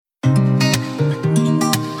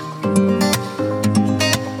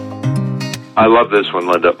I love this one,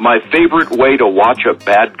 Linda. My favorite way to watch a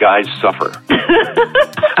bad guy suffer.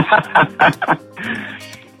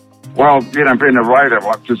 Well, being a writer,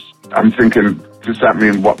 I'm thinking, does that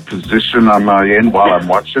mean what position am I in while I'm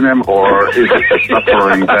watching him, or is it the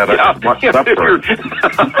suffering what suffering?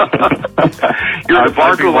 You're a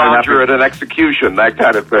barker launcher at an execution, that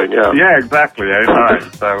kind of thing, yeah. Yeah, exactly. All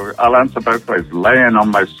right, so I'll answer both ways. Laying on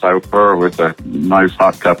my sofa with a nice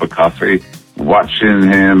hot cup of coffee, watching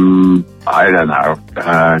him, I don't know,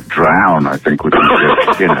 drown, I think would be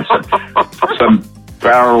good. Some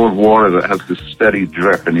barrel of water that has this steady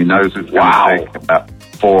drip, and he knows it's going to take about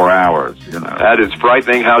 4 hours, That is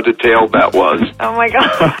frightening how detailed that was. Oh, my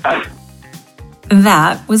God.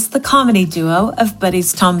 That was the comedy duo of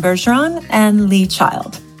buddies Tom Bergeron and Lee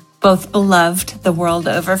Child, both beloved the world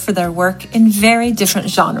over for their work in very different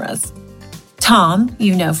genres. Tom,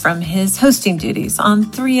 you know from his hosting duties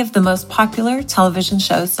on 3 of the most popular television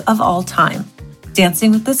shows of all time,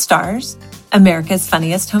 Dancing with the Stars, America's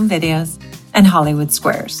Funniest Home Videos, and Hollywood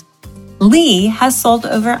Squares. Lee has sold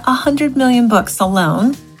over 100 million books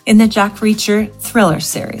alone in the Jack Reacher thriller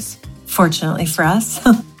series. Fortunately for us,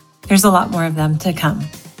 there's a lot more of them to come.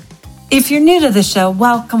 If you're new to the show,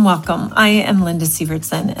 welcome. I am Linda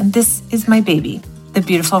Sievertson, and this is my baby, the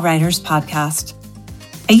Beautiful Writers Podcast.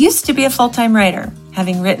 I used to be a full-time writer,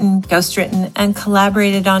 having written, ghostwritten, and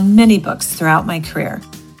collaborated on many books throughout my career.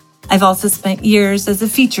 I've also spent years as a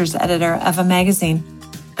features editor of a magazine,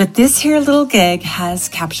 but this here little gig has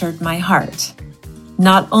captured my heart.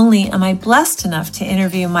 Not only am I blessed enough to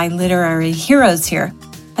interview my literary heroes here,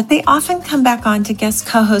 but they often come back on to guest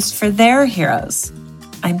co-host for their heroes.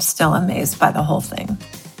 I'm still amazed by the whole thing.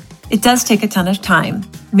 It does take a ton of time,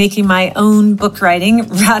 making my own book writing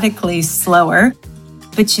radically slower.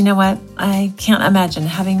 But you know what? I can't imagine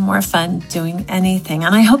having more fun doing anything,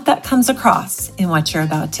 and I hope that comes across in what you're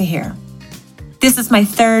about to hear. This is my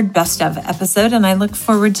 3rd Best Of episode, and I look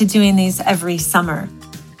forward to doing these every summer.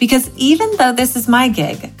 Because even though this is my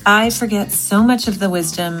gig, I forget so much of the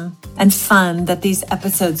wisdom and fun that these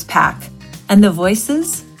episodes pack. And the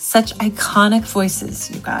voices, such iconic voices,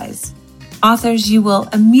 you guys. Authors you will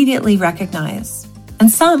immediately recognize, and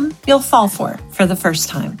some you'll fall for the first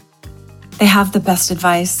time. They have the best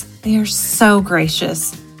advice. They are so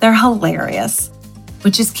gracious. They're hilarious,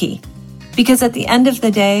 which is key. Because at the end of the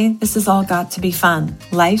day, this has all got to be fun.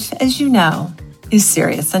 Life, as you know, is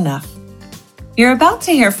serious enough. You're about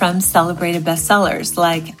to hear from celebrated bestsellers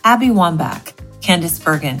like Abby Wambach, Candice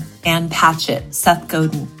Bergen, Ann Patchett, Seth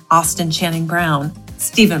Godin, Austin Channing Brown,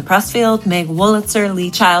 Stephen Pressfield, Meg Wolitzer, Lee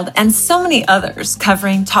Child, and so many others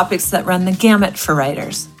covering topics that run the gamut for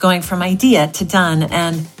writers, going from idea to done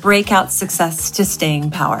and breakout success to staying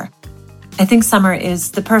power. I think summer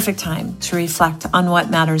is the perfect time to reflect on what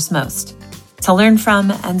matters most, to learn from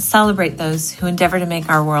and celebrate those who endeavor to make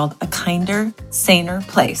our world a kinder, saner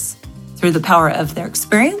place through the power of their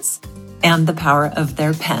experience and the power of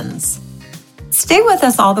their pens. Stay with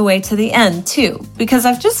us all the way to the end, too, because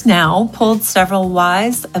I've just now pulled several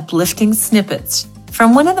wise, uplifting snippets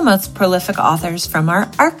from one of the most prolific authors from our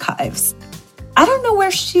archives. I don't know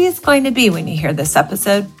where she is going to be when you hear this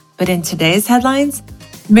episode, but in today's headlines,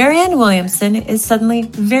 Marianne Williamson is suddenly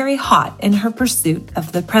very hot in her pursuit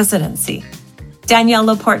of the presidency. Danielle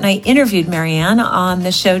LaPorte and I interviewed Marianne on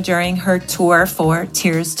the show during her tour for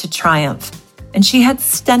Tears to Triumph, and she had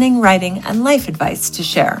stunning writing and life advice to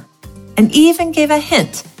share, and even gave a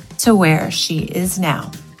hint to where she is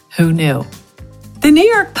now. Who knew? The New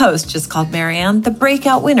York Post just called Marianne the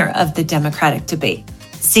breakout winner of the Democratic debate.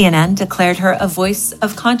 CNN declared her a voice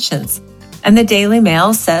of conscience, and the Daily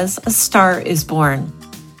Mail says a star is born.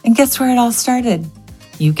 And guess where it all started?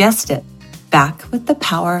 You guessed it, back with the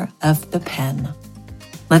power of the pen.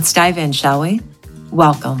 Let's dive in, shall we?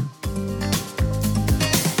 Welcome.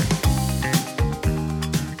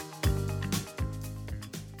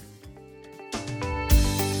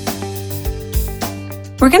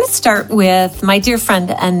 We're going to start with my dear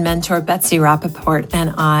friend and mentor, Betsy Rappaport,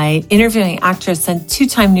 and I interviewing actress and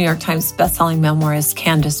 2-time New York Times bestselling memoirist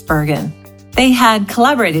Candice Bergen. They had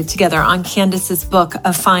collaborated together on Candice's book,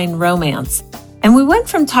 A Fine Romance. And we went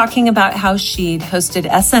from talking about how she'd hosted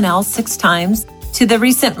SNL 6 times to the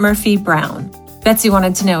recent Murphy Brown. Betsy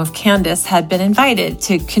wanted to know if Candice had been invited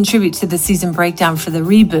to contribute to the season breakdown for the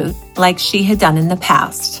reboot like she had done in the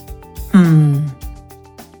past. The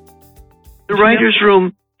writer's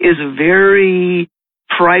room is a very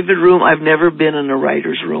private room. I've never been in a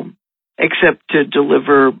writer's room except to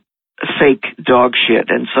deliver fake dog shit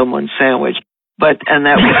and someone's sandwich. And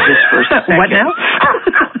that was just for a second. What now?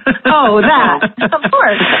 Oh, that. Of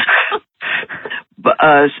course.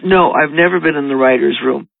 No, I've never been in the writer's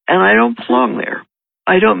room, and I don't belong there.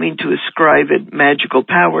 I don't mean to ascribe it magical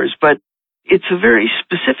powers, but it's a very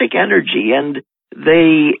specific energy, and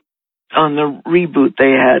on the reboot,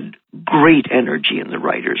 they had great energy in the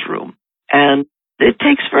writer's room, and it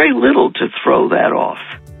takes very little to throw that off.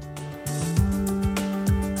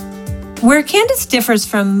 Where Candace differs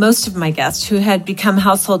from most of my guests who had become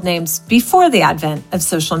household names before the advent of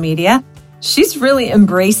social media, she's really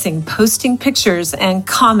embracing posting pictures and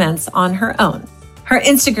comments on her own. Her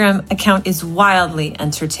Instagram account is wildly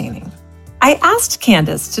entertaining. I asked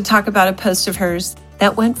Candace to talk about a post of hers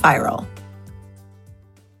that went viral.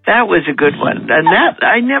 That was a good one. And that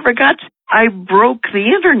I broke the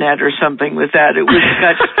internet or something with that. It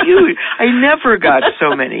got huge. I never got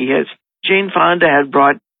so many hits. Jane Fonda had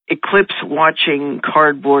brought eclipse watching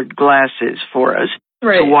cardboard glasses for us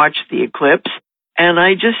to watch the eclipse. And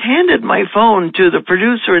I just handed my phone to the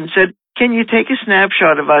producer and said, can you take a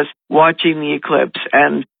snapshot of us watching the eclipse?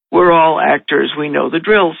 And we're all actors. We know the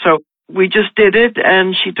drill. So we just did it,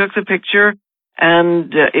 and she took the picture,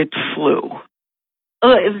 and it flew.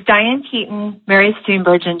 Oh, it was Diane Keaton, Mary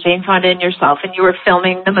Steenburgen, Jane Fonda, and yourself, and you were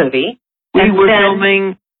filming the movie. We were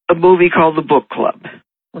filming a movie called The Book Club.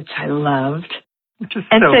 Which I loved. Which is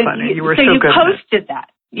so funny. You were so good. So you posted that.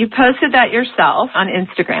 You posted that yourself on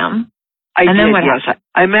Instagram. I did, yes.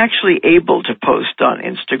 I'm actually able to post on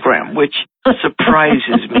Instagram, which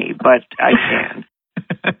surprises me, but I can.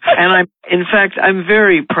 And I'm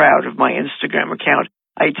very proud of my Instagram account.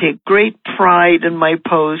 I take great pride in my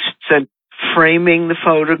posts and framing the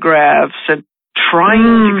photographs and trying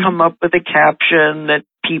to come up with a caption that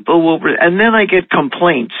people will, and then I get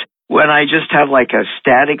complaints when I just have like a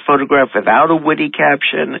static photograph without a witty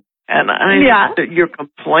caption. And you're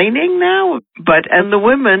complaining now? And the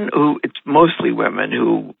women it's mostly women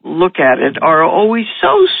who look at it are always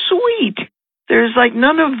so sweet. There's like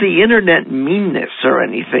none of the internet meanness or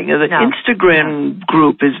anything. The Instagram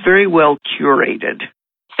group is very well curated.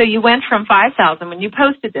 So you went from 5,000 when you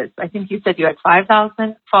posted this. I think you said you had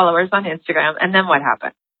 5,000 followers on Instagram. And then what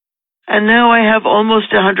happened? And now I have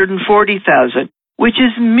almost 140,000, which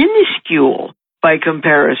is minuscule by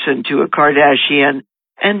comparison to a Kardashian.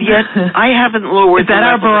 And yet, I haven't lowered. Is that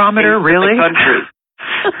our barometer, really?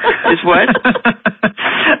 Is what?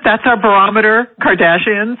 That's our barometer,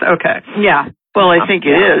 Kardashians? Okay. Yeah. Well, I think it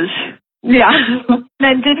is. Yeah.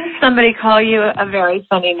 Then didn't somebody call you a very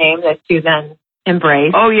funny name that you then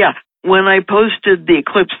embraced? Oh, yeah. When I posted the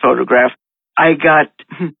eclipse photograph, I got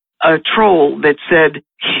a troll that said,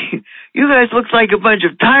 you guys look like a bunch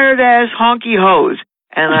of tired-ass honky hoes.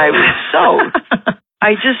 And I was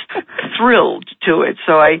I just thrilled to it.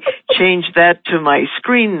 So I changed that to my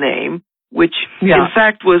screen name, which in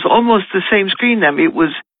fact was almost the same screen name. It was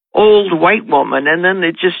Old White Woman, and then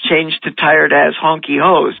it just changed to Tired Ass Honky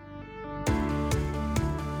Hose.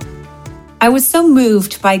 I was so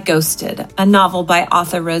moved by Ghosted, a novel by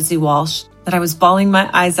author Rosie Walsh, that I was bawling my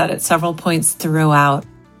eyes out at several points throughout.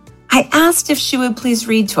 I asked if she would please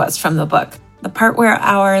read to us from the book, the part where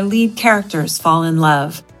our lead characters fall in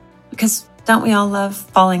love. Because don't we all love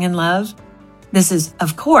falling in love? This is,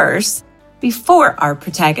 of course, before our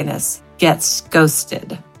protagonist gets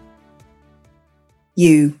ghosted.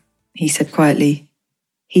 You, he said quietly.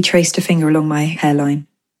 He traced a finger along my hairline.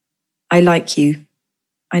 I like you.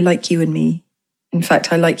 I like you and me. In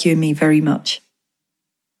fact, I like you and me very much.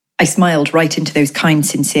 I smiled right into those kind,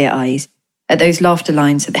 sincere eyes, at those laughter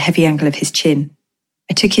lines at the heavy angle of his chin.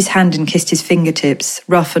 I took his hand and kissed his fingertips,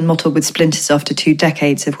 rough and mottled with splinters after 2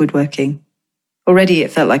 decades of woodworking. Already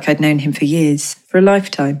it felt like I'd known him for years, for a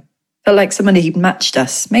lifetime. Felt like someone who'd matched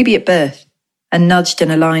us, maybe at birth, and nudged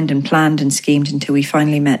and aligned and planned and schemed until we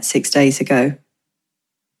finally met 6 days ago.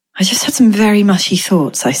 I just had some very mushy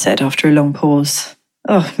thoughts, I said after a long pause.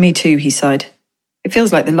 Oh, me too, he sighed. It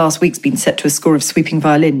feels like the last week's been set to a score of sweeping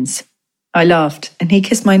violins. I laughed, and he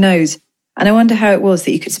kissed my nose, and I wonder how it was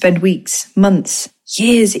that you could spend weeks, months,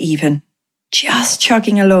 years even, just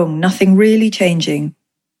chugging along, nothing really changing.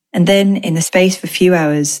 And then, in the space of a few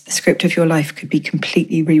hours, the script of your life could be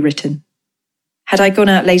completely rewritten. Had I gone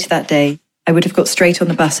out later that day, I would have got straight on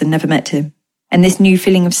the bus and never met him. And this new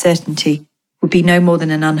feeling of certainty would be no more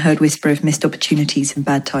than an unheard whisper of missed opportunities and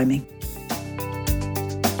bad timing.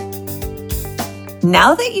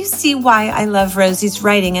 Now that you see why I love Rosie's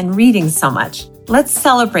writing and reading so much, let's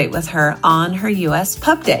celebrate with her on her U.S.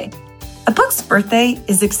 Pub Day. A book's birthday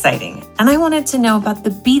is exciting, and I wanted to know about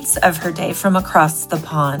the beats of her day from across the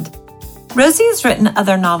pond. Rosie has written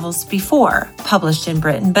other novels before, published in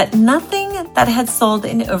Britain, but nothing that had sold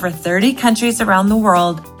in over 30 countries around the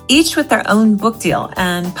world, each with their own book deal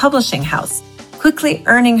and publishing house. quickly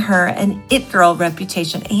earning her an it girl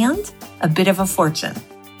reputation and a bit of a fortune.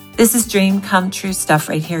 This is dream come true stuff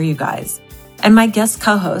right here, you guys. And my guest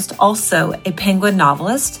co-host, also a Penguin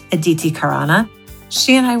novelist, Aditi Khurana,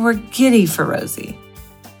 she and I were giddy for Rosie.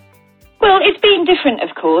 Well, it's been different,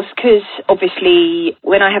 of course, because obviously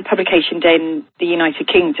when I have publication day in the United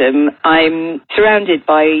Kingdom, I'm surrounded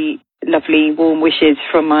by lovely, warm wishes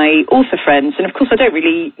from my author friends. And of course, I don't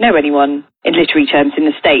really know anyone in literary terms in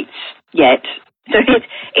the States yet. So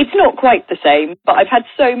it's not quite the same, but I've had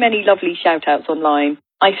so many lovely shout-outs online.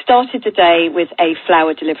 I started the day with a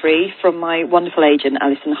flower delivery from my wonderful agent,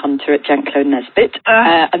 Alison Hunter at Janklow Nesbitt,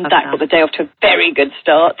 and that got the day off to a very good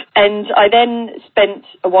start. And I then spent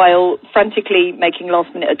a while frantically making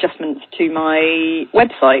last-minute adjustments to my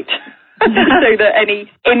website so that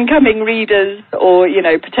any incoming readers or,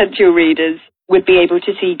 potential readers would be able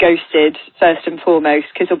to see Ghosted first and foremost,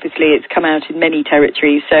 because obviously it's come out in many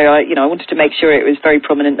territories. So, I wanted to make sure it was very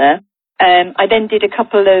prominent there. I then did a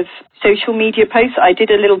couple of social media posts. I did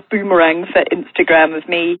a little boomerang for Instagram of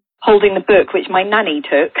me holding the book, which my nanny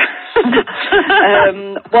took,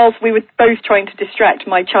 whilst we were both trying to distract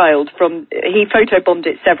my child from, he photobombed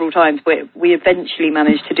it several times, but we eventually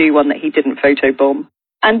managed to do one that he didn't photobomb.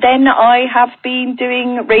 And then I have been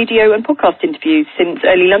doing radio and podcast interviews since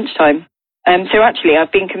early lunchtime. So actually,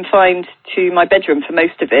 I've been confined to my bedroom for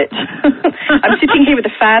most of it. I'm sitting here with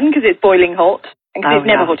a fan because it's boiling hot. And because it's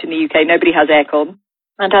never hot in the UK, nobody has aircon.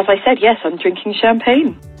 And as I said, yes, I'm drinking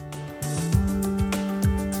champagne.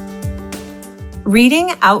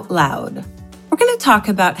 Reading out loud. We're going to talk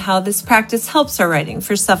about how this practice helps our writing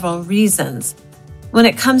for several reasons. When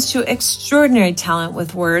it comes to extraordinary talent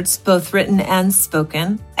with words, both written and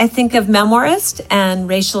spoken, I think of memoirist and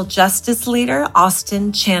racial justice leader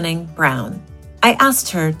Austin Channing Brown. I asked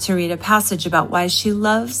her to read a passage about why she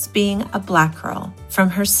loves being a Black girl from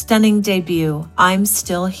her stunning debut, I'm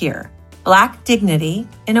Still Here, Black Dignity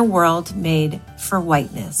in a World Made for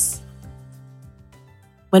Whiteness.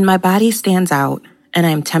 When my body stands out and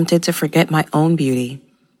I am tempted to forget my own beauty,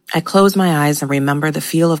 I close my eyes and remember the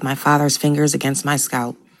feel of my father's fingers against my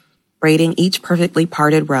scalp, braiding each perfectly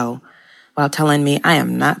parted row while telling me I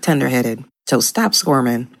am not tender-headed, so stop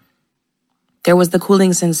squirming. There was the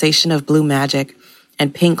cooling sensation of blue magic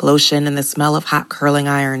and pink lotion and the smell of hot curling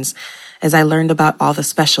irons as I learned about all the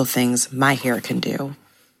special things my hair can do.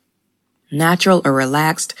 Natural or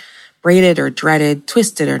relaxed, braided or dreaded,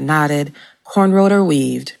 twisted or knotted, cornrowed or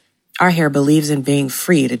weaved, our hair believes in being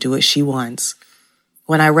free to do what she wants.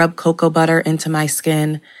 When I rub cocoa butter into my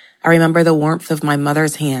skin, I remember the warmth of my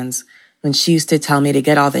mother's hands when she used to tell me to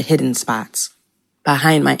get all the hidden spots,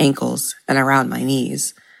 behind my ankles and around my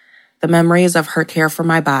knees. The memories of her care for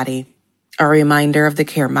my body are a reminder of the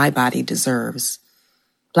care my body deserves.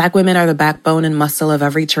 Black women are the backbone and muscle of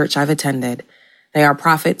every church I've attended. They are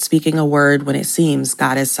prophets speaking a word when it seems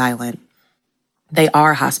God is silent. They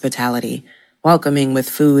are hospitality, welcoming with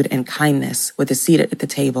food and kindness, with a seat at the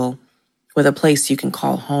table, with a place you can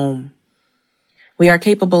call home. We are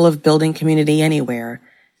capable of building community anywhere,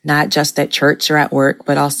 not just at church or at work,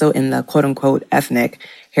 but also in the quote-unquote ethnic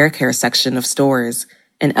hair care section of stores,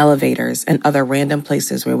 in elevators, and other random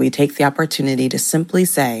places where we take the opportunity to simply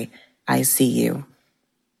say, I see you.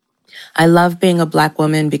 I love being a Black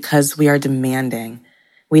woman because we are demanding.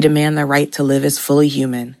 We demand the right to live as fully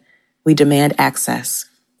human. We demand access,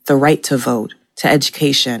 the right to vote, to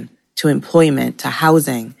education, to employment, to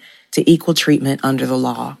housing, to equal treatment under the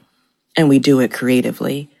law. And we do it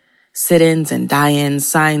creatively. Sit-ins and die-ins,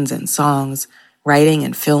 signs and songs, writing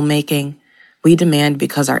and filmmaking. We demand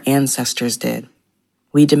because our ancestors did.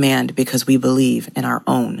 We demand because we believe in our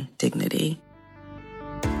own dignity.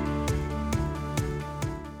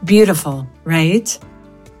 Beautiful, right?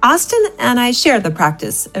 Austin and I share the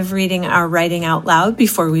practice of reading our writing out loud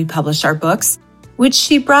before we publish our books, which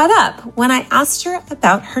she brought up when I asked her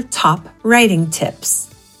about her top writing tips.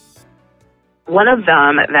 One of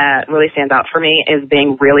them that really stands out for me is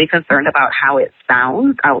being really concerned about how it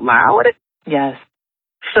sounds out loud. Yes.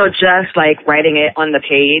 So just like writing it on the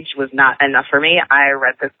page was not enough for me. I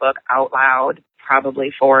read this book out loud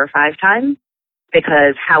probably 4 or 5 times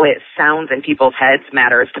because how it sounds in people's heads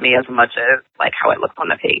matters to me as much as like how it looks on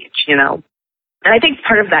the page, you know? And I think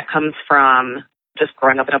part of that comes from just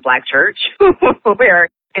growing up in a Black church where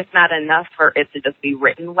it's not enough for it to just be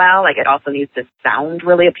written well. Like it also needs to sound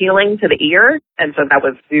really appealing to the ear. And so that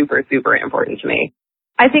was super, super important to me.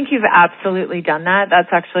 I think you've absolutely done that.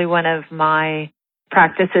 That's actually one of my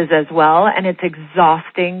practices as well. And it's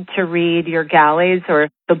exhausting to read your galleys or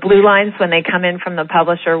the blue lines when they come in from the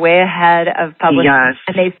publisher way ahead of publishing. Yes.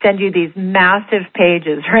 And they send you these massive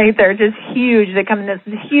pages, right? They're just huge. They come in this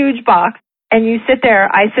huge box. And I sit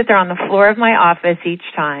there on the floor of my office each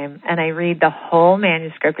time, and I read the whole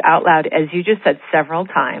manuscript out loud, as you just said, several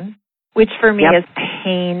times, which for me is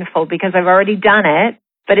painful because I've already done it,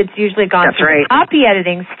 but it's usually gone through the copy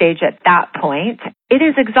editing stage at that point. It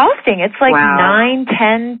is exhausting. It's like 9,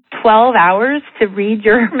 10, 12 hours to read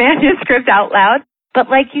your manuscript out loud. But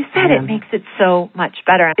like you said, it makes it so much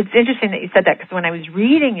better. It's interesting that you said that because when I was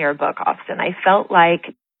reading your book, Austin, I felt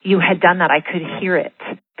like you had done that. I could hear it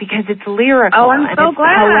because it's lyrical. Oh, I'm so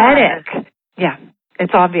glad. Poetic. Yeah,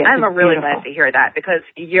 it's obvious. I'm really glad to hear that because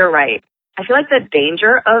you're right. I feel like the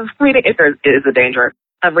danger of reading, if there is a danger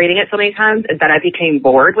of reading it so many times, is that I became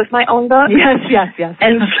bored with my own book. Yes.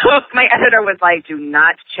 And so my editor was like, do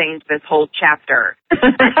not change this whole chapter.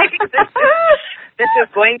 This is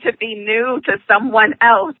going to be new to someone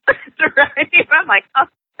else. Right? I'm like, oh,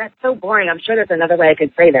 that's so boring. I'm sure there's another way I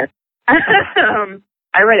could say this.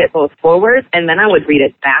 I read it both forwards and then I would read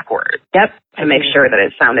it backwards. To make sure that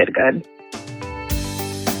it sounded good.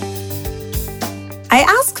 I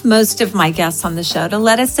ask most of my guests on the show to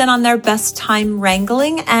let us in on their best time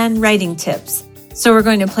wrangling and writing tips. So we're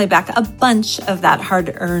going to play back a bunch of that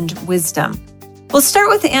hard-earned wisdom. We'll start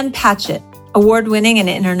with Ann Patchett, award-winning and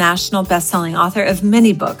international best-selling author of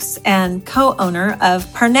many books and co-owner of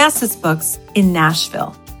Parnassus Books in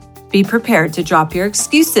Nashville. Be prepared to drop your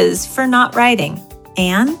excuses for not writing.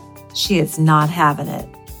 Anne, she is not having it.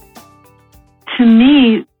 To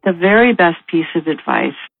me, the very best piece of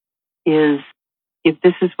advice is if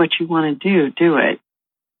this is what you want to do it.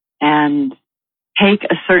 And take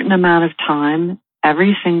a certain amount of time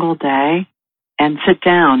every single day and sit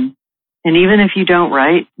down. And even if you don't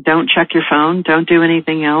write, don't check your phone, don't do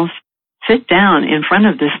anything else. Sit down in front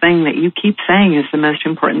of this thing that you keep saying is the most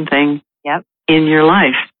important thing in your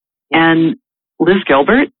life. And Liz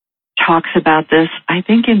Gilbert talks about this, I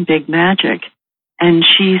think, in Big Magic. And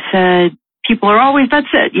she said, people are always, that's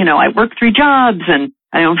it. You know, I work 3 jobs and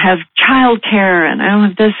I don't have childcare and I don't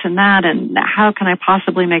have this and that. And how can I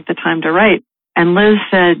possibly make the time to write? And Liz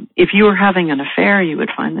said, if you were having an affair, you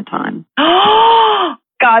would find the time. Oh,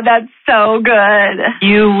 God, that's so good.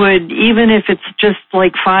 You would, even if it's just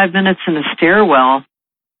like 5 minutes in a stairwell,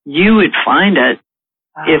 you would find it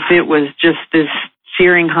if it was just this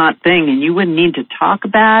searing hot thing and you wouldn't need to talk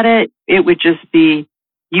about it. It would just be,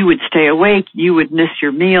 you would stay awake, you would miss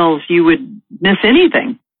your meals, you would miss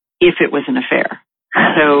anything if it was an affair.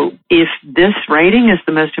 So if this writing is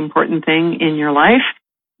the most important thing in your life,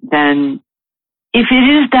 then if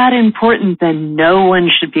it is that important, then no one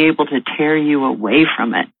should be able to tear you away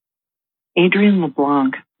from it. Adrienne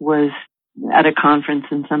LeBlanc was at a conference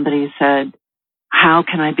and somebody said, how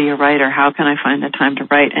can I be a writer? How can I find the time to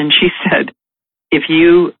write? And she said, if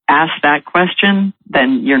you ask that question,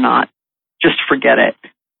 then you're not. Just forget it.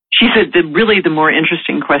 She said that really the more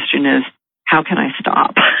interesting question is, how can I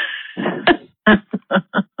stop?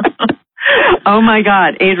 Oh my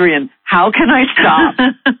God, Adrienne, how can I stop?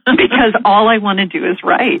 Because all I want to do is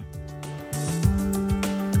write.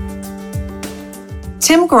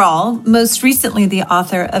 Tim Grahl, most recently the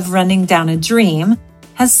author of Running Down a Dream,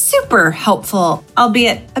 has super helpful,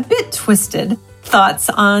 albeit a bit twisted, thoughts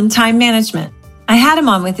on time management. I had him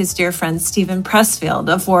on with his dear friend Stephen Pressfield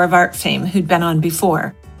of War of Art fame, who'd been on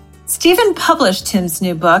before. Stephen published Tim's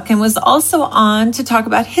new book and was also on to talk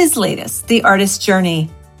about his latest, The Artist's Journey.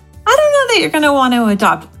 I don't know that you're going to want to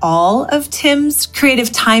adopt all of Tim's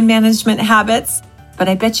creative time management habits, but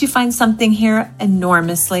I bet you find something here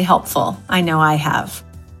enormously helpful. I know I have.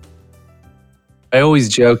 I always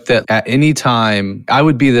joke that at any time, I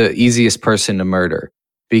would be the easiest person to murder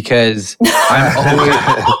because I'm always,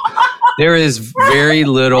 there is very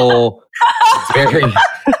little,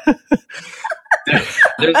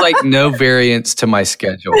 there's like no variance to my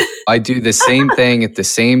schedule. I do the same thing at the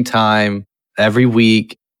same time every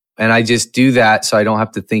week. And I just do that so I don't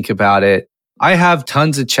have to think about it. I have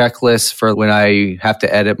tons of checklists for when I have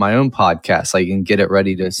to edit my own podcast. I can get it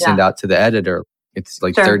ready to send out to the editor. It's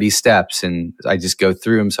like 30 steps and I just go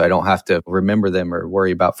through them so I don't have to remember them or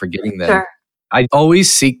worry about forgetting them. I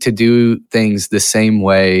always seek to do things the same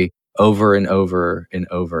way over and over and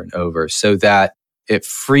over and over so that it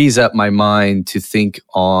frees up my mind to think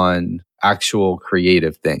on actual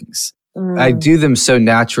creative things. I do them so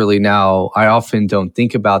naturally now, I often don't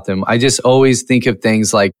think about them. I just always think of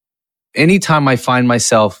things like anytime I find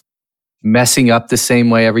myself messing up the same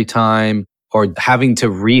way every time or having to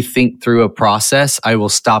rethink through a process, I will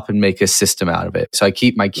stop and make a system out of it. So I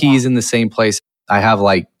keep my keys in the same place. I have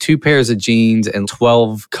like 2 pairs of jeans and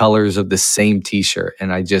 12 colors of the same t-shirt,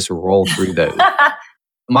 and I just roll through those.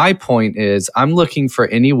 My point is I'm looking for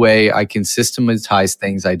any way I can systematize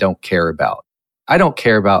things I don't care about. I don't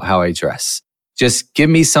care about how I dress. Just give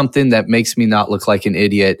me something that makes me not look like an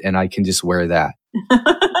idiot and I can just wear that.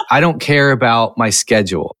 I don't care about my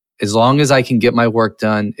schedule. As long as I can get my work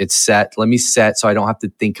done, it's set. Let me set so I don't have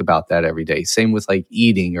to think about that every day. Same with like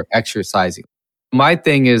eating or exercising. My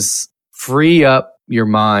thing is free up your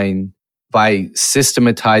mind by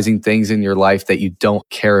systematizing things in your life that you don't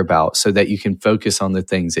care about so that you can focus on the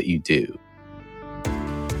things that you do.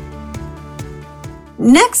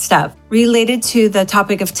 Next up, related to the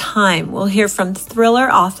topic of time, we'll hear from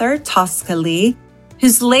thriller author Tosca Lee,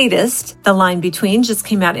 whose latest, The Line Between, just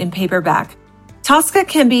came out in paperback. Tosca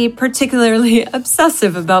can be particularly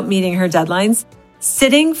obsessive about meeting her deadlines,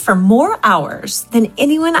 sitting for more hours than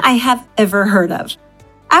anyone I have ever heard of.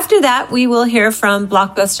 After that, we will hear from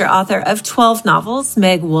blockbuster author of 12 novels,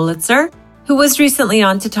 Meg Wolitzer, who was recently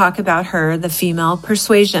on to talk about her The Female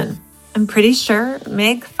Persuasion. I'm pretty sure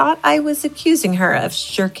Meg thought I was accusing her of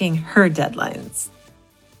shirking her deadlines.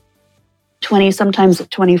 20, sometimes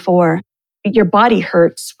 24. Your body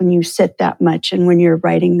hurts when you sit that much and when you're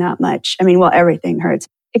writing that much. I mean, well, everything hurts.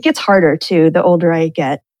 It gets harder too, the older I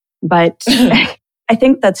get. But I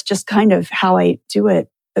think that's just kind of how I do it.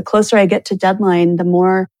 The closer I get to deadline, the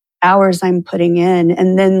more hours I'm putting in.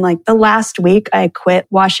 And then like the last week, I quit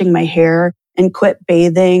washing my hair and quit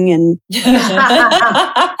bathing. And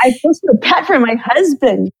I posted a pat for my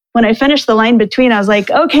husband. When I finished The Line Between, I was like,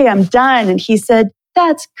 okay, I'm done. And he said,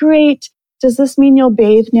 that's great. Does this mean you'll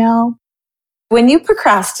bathe now? When you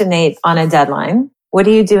procrastinate on a deadline, what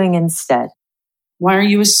are you doing instead? Why are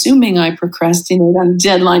you assuming I procrastinate on a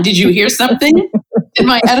deadline? Did you hear something? Did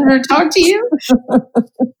my editor talk to you?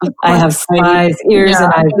 I have spies, ears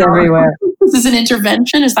and eyes everywhere. This is an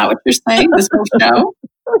intervention? Is that what you're saying? This whole show?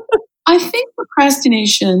 I think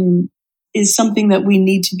procrastination is something that we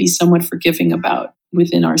need to be somewhat forgiving about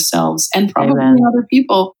within ourselves and probably other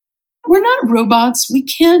people. We're not robots. We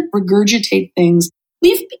can't regurgitate things.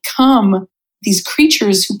 We've become these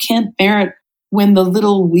creatures who can't bear it when the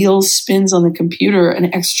little wheel spins on the computer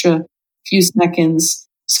an extra few seconds.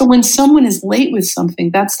 So when someone is late with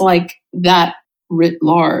something, that's like that writ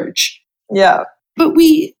large. Yeah. But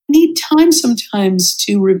we need time sometimes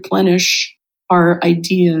to replenish our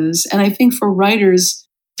ideas. And I think for writers,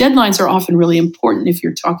 deadlines are often really important if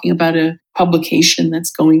you're talking about a publication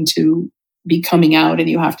that's going to be coming out and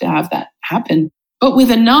you have to have that happen. But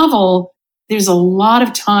with a novel, there's a lot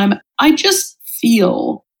of time. I just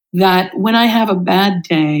feel that when I have a bad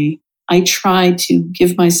day, I try to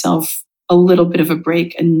give myself a little bit of a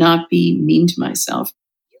break and not be mean to myself.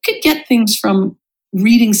 You could get things from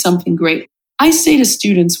reading something great. I say to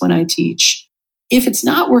students when I teach, if it's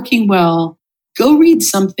not working well, go read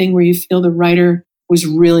something where you feel the writer was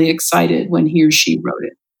really excited when he or she wrote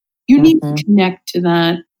it. You need to connect to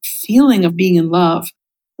that feeling of being in love,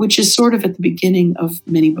 which is sort of at the beginning of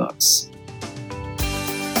many books.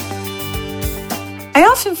 I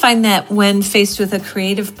often find that when faced with a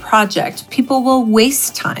creative project, people will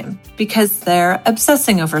waste time because they're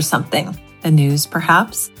obsessing over something, the news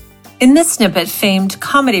perhaps. In this snippet, famed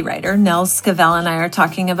comedy writer Nell Scovell and I are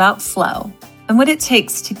talking about flow and what it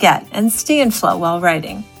takes to get and stay in flow while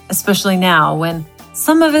writing, especially now when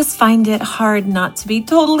some of us find it hard not to be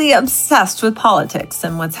totally obsessed with politics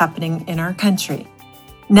and what's happening in our country.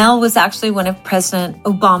 Nell was actually one of President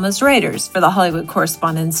Obama's writers for the Hollywood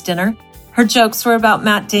Correspondents' Dinner. Her jokes were about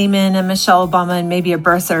Matt Damon and Michelle Obama and maybe a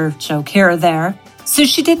birther joke here or there. So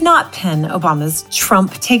she did not pen Obama's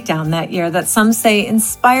Trump takedown that year that some say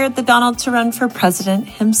inspired the Donald to run for president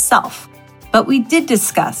himself. But we did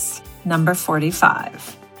discuss number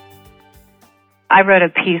 45. I wrote a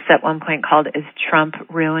piece at one point called Is Trump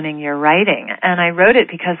Ruining Your Writing? And I wrote it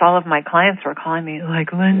because all of my clients were calling me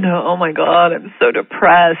like, Linda, oh my God, I'm so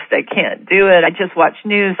depressed. I can't do it. I just watch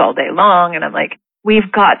news all day long. And I'm like,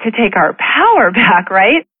 we've got to take our power back,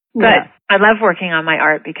 right? Yeah. But I love working on my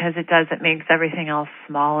art because it makes everything else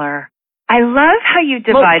smaller. I love how you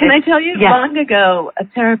divided. Well, can I tell you, Yes. long ago, a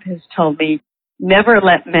therapist told me, never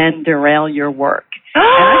let men derail your work. And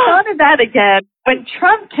I thought of that again when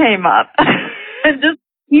Trump came up. And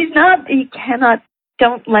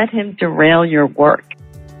don't let him derail your work.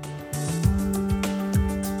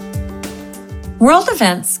 World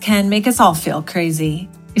events can make us all feel crazy.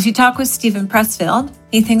 If you talk with Stephen Pressfield,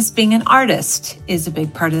 he thinks being an artist is a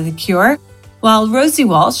big part of the cure, while Rosie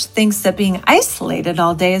Walsh thinks that being isolated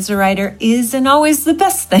all day as a writer isn't always the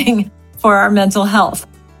best thing for our mental health.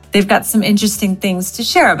 They've got some interesting things to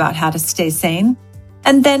share about how to stay sane.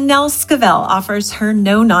 And then Nell Scovell offers her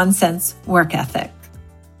no-nonsense work ethic.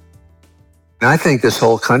 I think this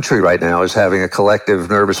whole country right now is having a collective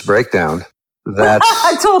nervous breakdown.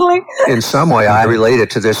 That's totally. In some way, I relate it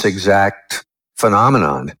to this exact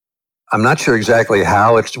phenomenon. I'm not sure exactly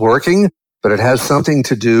how it's working, but it has something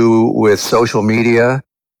to do with social media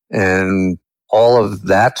and all of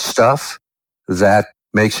that stuff that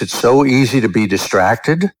makes it so easy to be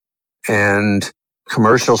distracted. And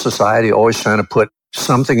commercial society always trying to put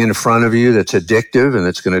something in front of you that's addictive and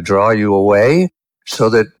that's going to draw you away, so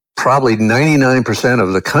that probably 99%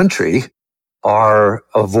 of the country are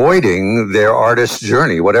avoiding their artist's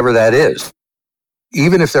journey, whatever that is.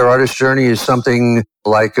 Even if their artist journey is something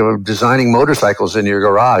like designing motorcycles in your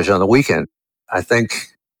garage on the weekend. I think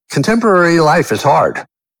contemporary life is hard.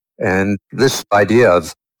 And this idea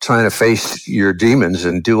of trying to face your demons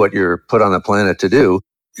and do what you're put on the planet to do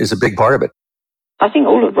is a big part of it. I think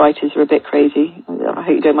all of writers are a bit crazy. I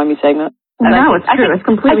hope you don't mind me saying that. No, it's true. It's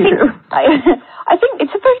completely true. I think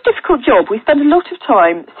it's a very difficult job. We spend a lot of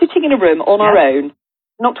time sitting in a room on our own,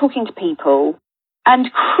 not talking to people.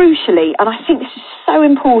 And crucially, and I think this is so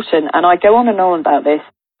important, and I go on and on about this,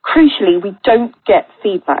 crucially, we don't get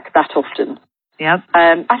feedback that often. Yep.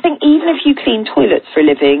 I think even if you clean toilets for a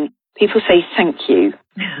living, people say thank you,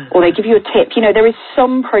 or they give you a tip. You know, there is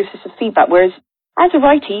some process of feedback, whereas as a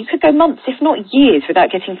writer, you could go months, if not years,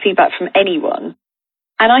 without getting feedback from anyone.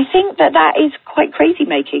 And I think that is quite crazy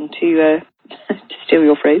making, to steal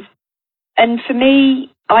your phrase. And for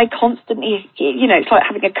me, I constantly, it's like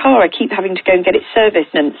having a car. I keep having to go and get it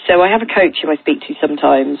serviced. And so I have a coach who I speak to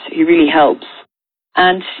sometimes who really helps.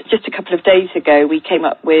 And just a couple of days ago, we came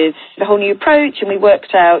up with a whole new approach, and we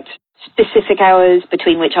worked out specific hours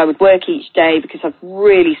between which I would work each day, because I've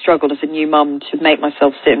really struggled as a new mum to make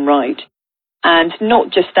myself sit and write. And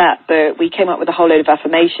not just that, but we came up with a whole load of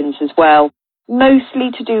affirmations as well,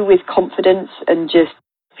 mostly to do with confidence and just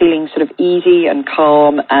feeling sort of easy and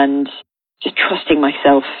calm and just trusting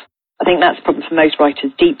myself. I think that's the problem for most writers.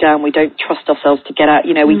 Deep down, we don't trust ourselves to get out.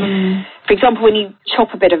 For example, when you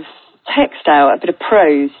chop a bit of text out, a bit of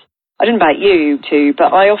prose, I don't know about you two, but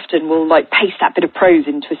I often will paste that bit of prose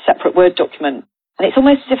into a separate Word document. And it's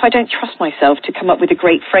almost as if I don't trust myself to come up with a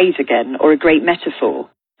great phrase again or a great metaphor.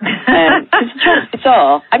 Because the chances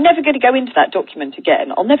are, I'm never going to go into that document again.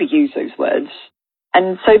 I'll never use those words.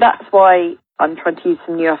 And so that's why I'm trying to use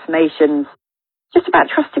some new affirmations, just about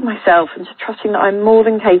trusting myself and just trusting that I'm more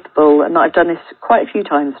than capable and that I've done this quite a few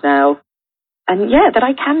times now. And that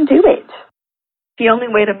I can do it. The only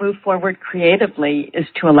way to move forward creatively is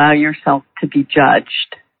to allow yourself to be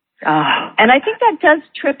judged. And I think that does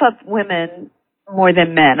trip up women more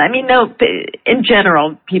than men. I mean, no, in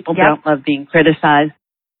general, people don't love being criticized.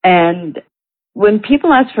 And when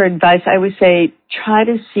people ask for advice, I would say try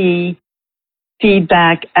to see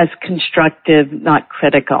feedback as constructive, not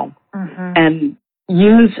critical. Mm-hmm. And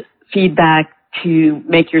use feedback to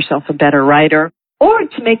make yourself a better writer, or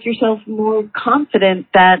to make yourself more confident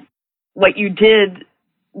that what you did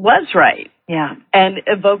was right. Yeah. And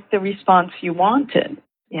evoke the response you wanted.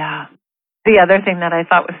 Yeah. The other thing that I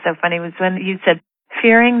thought was so funny was when you said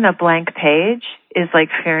fearing the blank page is like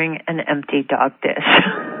fearing an empty dog dish.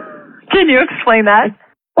 Can you explain that?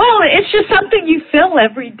 Well, it's just something you feel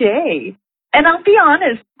every day. And I'll be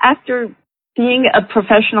honest, after being a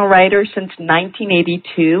professional writer since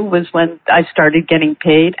 1982 was when I started getting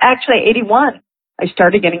paid. Actually, 81, I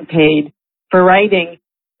started getting paid for writing.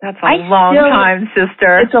 That's a long time,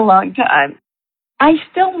 sister. It's a long time. I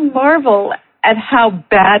still marvel at how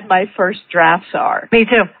bad my first drafts are. Me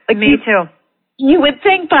too. Me too. You would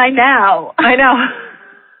think by now. I know.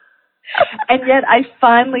 And yet I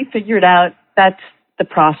finally figured out that's the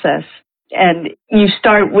process. And you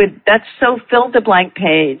start with, that's so fill the blank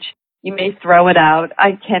page. You may throw it out.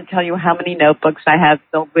 I can't tell you how many notebooks I have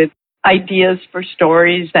filled with ideas for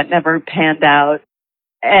stories that never panned out,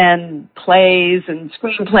 and plays and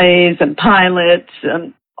screenplays and pilots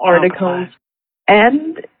and articles.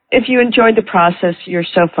 And if you enjoy the process, you're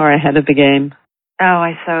so far ahead of the game. Oh,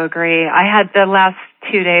 I so agree. I had the last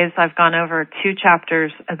 2 days, I've gone over 2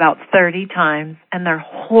 chapters about 30 times, and they're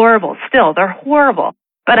horrible. Still, they're horrible.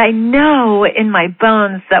 But I know in my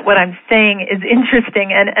bones that what I'm saying is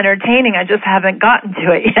interesting and entertaining. I just haven't gotten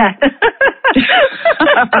to it yet.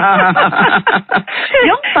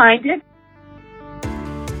 You'll find it.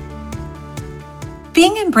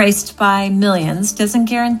 Being embraced by millions doesn't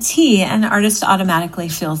guarantee an artist automatically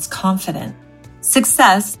feels confident.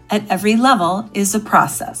 Success at every level is a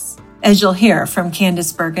process, as you'll hear from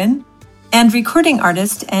Candice Bergen and recording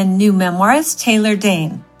artist and new memoirist Taylor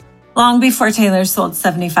Dayne. Long before Taylor sold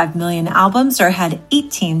 75 million albums or had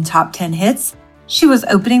 18 top 10 hits, she was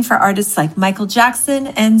opening for artists like Michael Jackson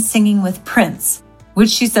and singing with Prince, which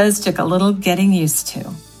she says took a little getting used to.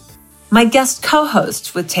 My guest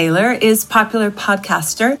co-host with Taylor is popular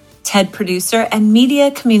podcaster, TED producer, and media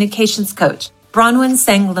communications coach, Bronwyn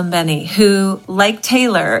Sanglambeni, who, like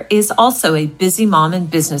Taylor, is also a busy mom and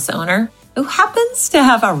business owner who happens to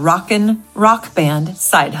have a rockin' rock band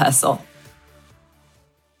side hustle.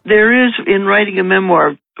 There is, in writing a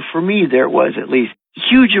memoir, for me there was at least,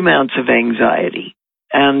 huge amounts of anxiety.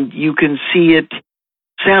 And you can see it.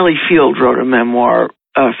 Sally Field wrote a memoir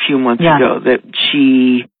a few months ago that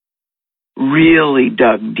she really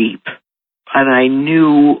dug deep. And I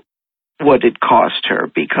knew what it cost her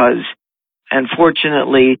because,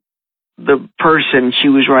 unfortunately, the person she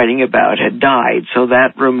was writing about had died, so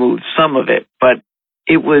that removed some of it. But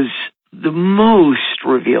it was the most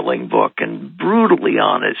revealing book and brutally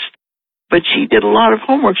honest. But she did a lot of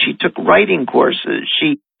homework. She took writing courses.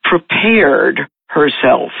 She prepared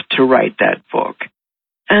herself to write that book.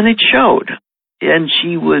 And it showed. And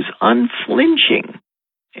she was unflinching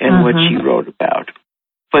in what she wrote about.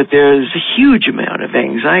 But there's a huge amount of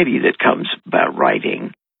anxiety that comes about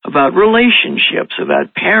writing, about relationships,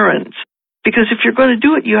 about parents. Because if you're going to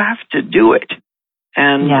do it, you have to do it.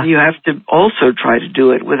 And you have to also try to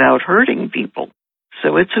do it without hurting people.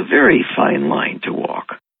 So it's a very fine line to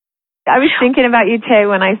walk. I was thinking about you, Tay,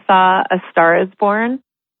 when I saw A Star is Born.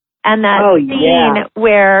 And that scene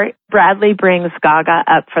where Bradley brings Gaga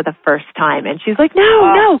up for the first time. And she's like,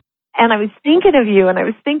 no. And I was thinking of you, and I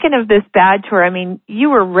was thinking of this bad tour. I mean, you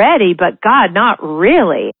were ready, but God, not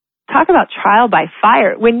really. Talk about trial by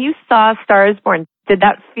fire. When you saw A Star is Born, did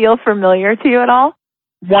that feel familiar to you at all?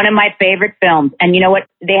 One of my favorite films. And you know what?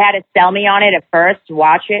 They had to sell me on it at first to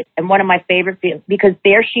watch it. And one of my favorite films, because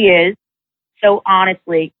there she is. So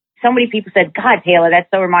honestly, so many people said, God, Taylor, that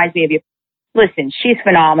so reminds me of you. Listen, she's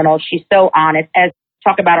phenomenal. She's so honest. As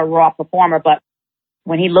talk about a raw performer. But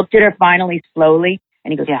when he looked at her finally slowly,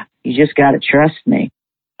 and he goes, you just got to trust me.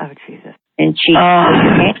 Oh, Jesus. And she,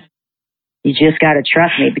 you just got to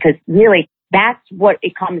trust me. Because really, that's what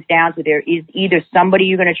it comes down to. There is either somebody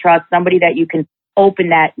you're going to trust, somebody that you can open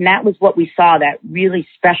that. And that was what we saw, that really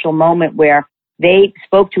special moment where they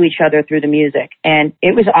spoke to each other through the music. And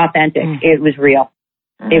it was authentic. It was real.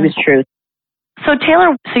 It was true. So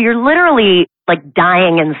Taylor, so you're literally like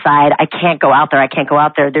dying inside. I can't go out there. I can't go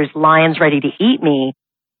out there. There's lions ready to eat me.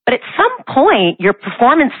 But at some point, your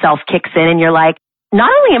performance self kicks in and you're like, not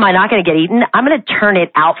only am I not going to get eaten, I'm going to turn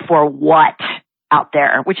it out for what out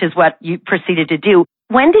there, which is what you proceeded to do.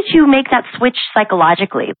 When did you make that switch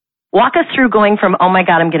psychologically? Walk us through going from, oh my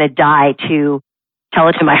God, I'm going to die to tell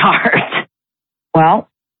it to my heart. Well,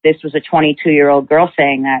 this was a 22-year-old girl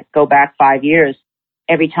saying that. Go back 5 years.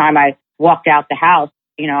 Every time I walked out the house,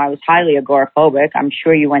 you know, I was highly agoraphobic. I'm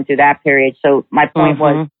sure you went through that period. So my point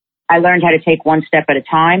was, I learned how to take one step at a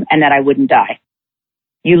time and that I wouldn't die.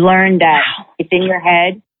 You learn that it's in your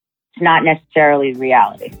head. It's not necessarily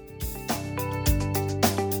reality.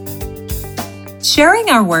 Sharing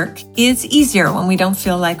our work is easier when we don't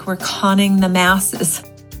feel like we're conning the masses.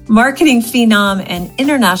 Marketing phenom and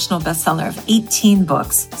international bestseller of 18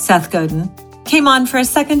 books, Seth Godin, came on for a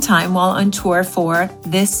second time while on tour for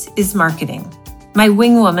This Is Marketing. My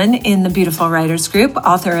wingwoman in the Beautiful Writers Group,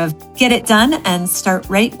 author of Get It Done and Start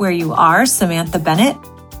Right Where You Are, Samantha Bennett,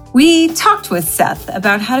 we talked with Seth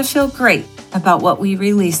about how to feel great about what we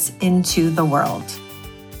release into the world.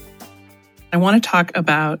 I want to talk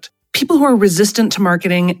about people who are resistant to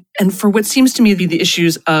marketing and for what seems to me to be the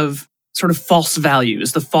issues of sort of false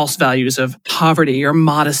values, the false values of poverty or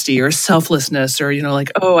modesty or selflessness or, you know,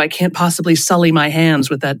 like, oh, I can't possibly sully my hands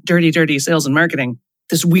with that dirty, dirty sales and marketing.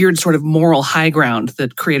 This weird sort of moral high ground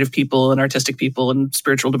that creative people and artistic people and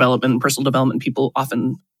spiritual development and personal development people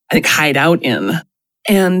often, I think, hide out in.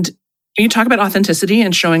 And you talk about authenticity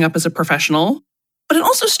and showing up as a professional, but it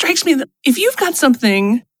also strikes me that if you've got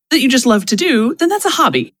something that you just love to do, then that's a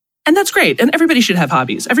hobby. And that's great. And everybody should have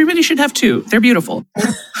hobbies. Everybody should have two. They're beautiful.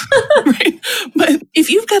 Right? But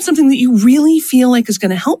if you've got something that you really feel like is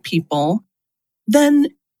going to help people, then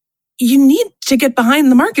you need to get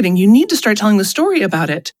behind the marketing. You need to start telling the story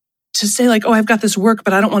about it. To say like, oh, I've got this work,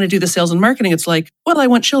 but I don't want to do the sales and marketing. It's like, well, I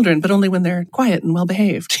want children, but only when they're quiet and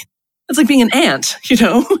well-behaved. It's like being an aunt, you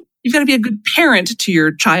know? You've got to be a good parent to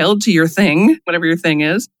your child, to your thing, whatever your thing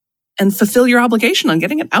is, and fulfill your obligation on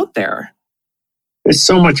getting it out there. There's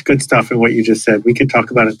so much good stuff in what you just said. We could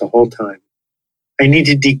talk about it the whole time. I need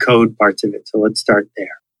to decode parts of it, so let's start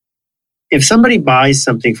there. If somebody buys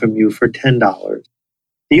something from you for $10,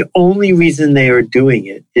 the only reason they are doing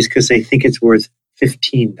it is because they think it's worth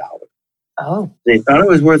 $15. Oh. They thought it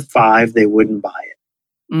was worth $5, they wouldn't buy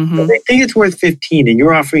it. Mm-hmm. So they think it's worth $15 and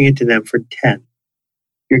you're offering it to them for $10.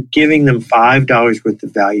 You're giving them $5 worth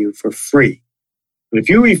of value for free. And if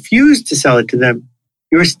you refuse to sell it to them,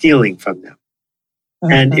 you're stealing from them.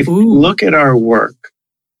 And if we look at our work,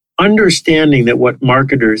 understanding that what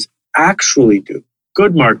marketers actually do,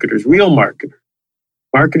 good marketers, real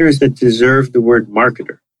marketers that deserve the word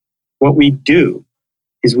marketer, what we do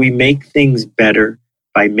is we make things better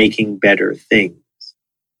by making better things.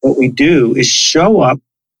 What we do is show up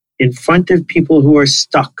in front of people who are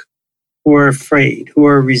stuck, who are afraid, who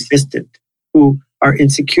are resistant, who are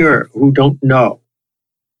insecure, who don't know.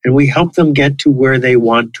 And we help them get to where they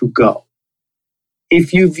want to go.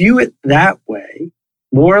 If you view it that way,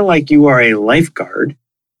 more like you are a lifeguard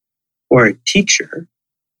or a teacher,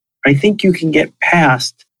 I think you can get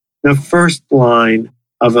past the first line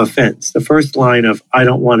of offense, the first line of, I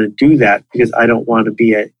don't want to do that because I don't want to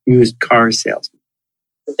be a used car salesman.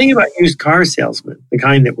 The thing about used car salesmen, the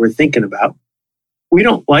kind that we're thinking about, we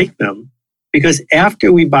don't like them because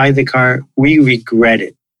after we buy the car, we regret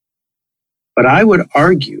it. But I would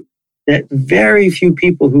argue that very few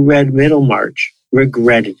people who read Middlemarch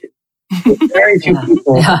regretted it. Very few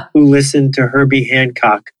people who listened to Herbie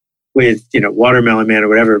Hancock with, Watermelon Man or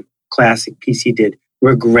whatever classic piece he did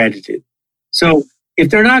regretted it. So if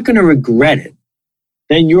they're not going to regret it,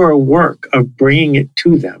 then your work of bringing it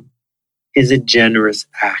to them is a generous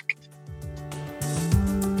act.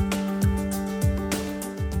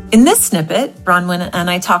 In this snippet, Bronwyn and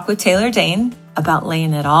I talk with Taylor Dayne about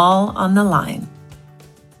laying it all on the line.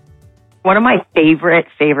 One of my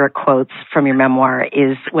favorite quotes from your memoir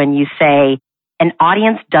is when you say, an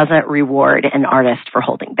audience doesn't reward an artist for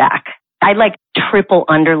holding back. I triple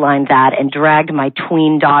underlined that and dragged my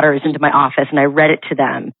tween daughters into my office and I read it to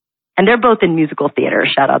them. And they're both in musical theater,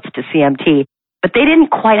 shout outs to CMT, but they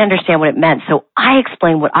didn't quite understand what it meant. So I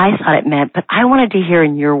explained what I thought it meant, but I wanted to hear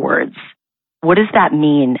in your words, what does that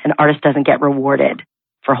mean? An artist doesn't get rewarded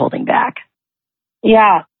for holding back.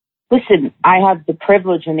 Yeah. Listen, I have the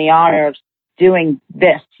privilege and the honor of doing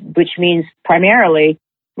this, which means primarily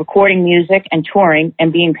recording music and touring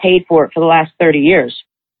and being paid for it for the last 30 years.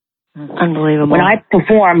 Unbelievable. When I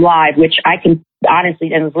perform live, which I can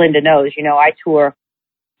honestly, and as Linda knows, I tour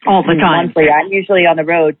all the time. Monthly. I'm usually on the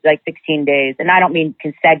road 16 days. And I don't mean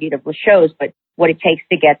consecutive with shows, but what it takes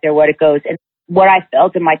to get there, what it goes. And what I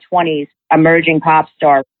felt in my 20s, emerging pop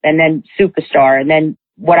star, and then superstar, and then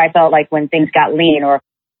what I felt like when things got lean. Or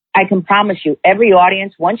I can promise you, every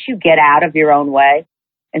audience, once you get out of your own way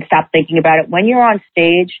and stop thinking about it, when you're on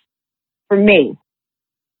stage, for me,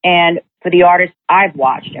 and for the artists I've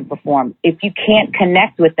watched and performed, if you can't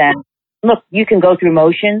connect with them, look, you can go through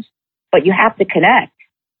motions, but you have to connect.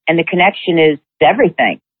 And the connection is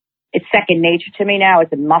everything. It's second nature to me now.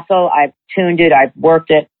 It's a muscle. I've tuned it. I've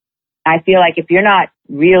worked it. I feel like if you're not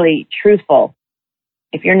really truthful,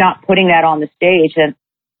 if you're not putting that on the stage, then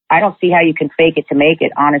I don't see how you can fake it to make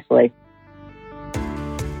it, honestly.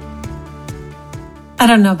 I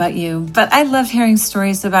don't know about you, but I love hearing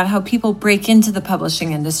stories about how people break into the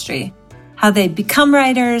publishing industry, how they become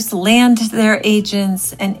writers, land their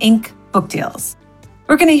agents, and ink book deals.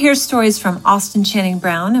 We're going to hear stories from Austin Channing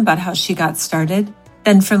Brown about how she got started,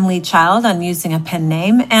 then from Lee Child on using a pen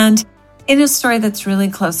name, and in a story that's really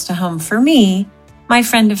close to home for me, my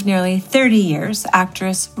friend of nearly 30 years,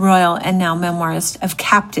 actress, royal, and now memoirist of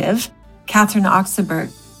Captive, Catherine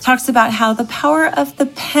Oxenberg, talks about how the power of the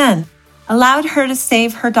pen allowed her to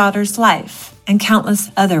save her daughter's life and countless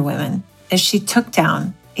other women as she took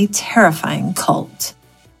down a terrifying cult.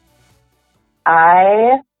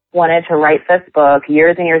 I wanted to write this book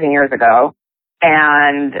years and years and years ago,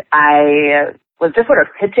 and I was just sort of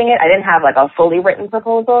pitching it. I didn't have a fully written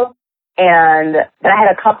proposal. And then I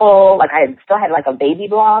had a couple, I still had a baby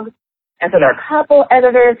blog. And so there were a couple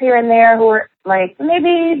editors here and there who were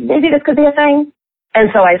maybe this could be a thing. And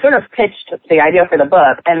so I sort of pitched the idea for the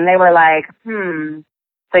book, and they were like,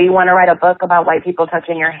 so you want to write a book about white people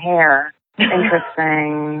touching your hair?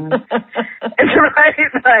 Interesting. It's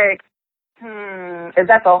right, is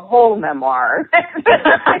that the whole memoir?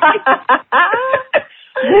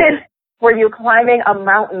 Were you climbing a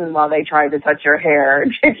mountain while they tried to touch your hair?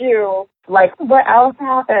 Did you, what else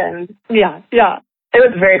happened? Yeah. It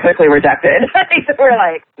was very quickly rejected. They were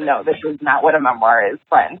like, no, this is not what a memoir is,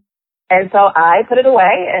 friend. And so I put it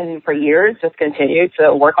away and for years just continued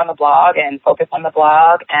to work on the blog and focus on the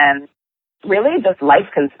blog, and really just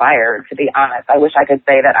life conspired, to be honest. I wish I could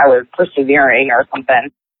say that I was persevering or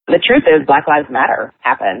something. The truth is Black Lives Matter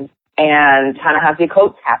happened, and Ta-Nehisi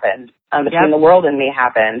Coates happened, Between the World and Me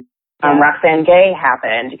happened. Roxane Gay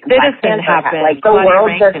happened. Citizen happened. The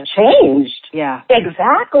world just changed. Yeah.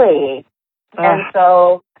 Exactly. And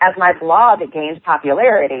so as my blog gained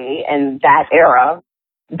popularity in that era,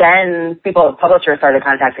 then publishers started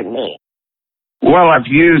contacting me. Well, I've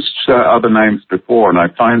used other names before, and I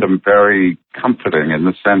find them very comforting in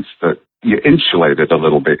the sense that you're insulated a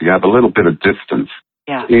little bit. You have a little bit of distance.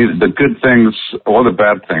 Yeah. The good things or the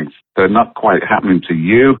bad things, they're not quite happening to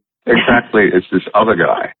you exactly as this other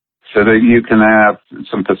guy, so that you can have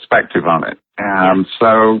some perspective on it.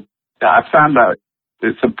 So I found out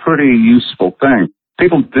it's a pretty useful thing.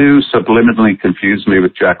 People do subliminally confuse me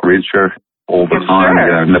with Jack Reacher all the time,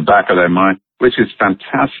 you know, in the back of their mind, which is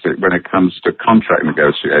fantastic when it comes to contract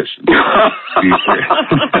negotiations.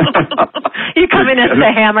 You come in as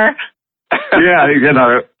the hammer. Yeah, you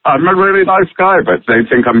know, I'm a really nice guy, but they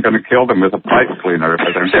think I'm going to kill them with a pipe cleaner if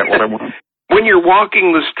I don't get what I want. When you're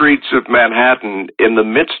walking the streets of Manhattan in the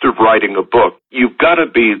midst of writing a book, you've got to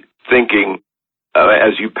be thinking,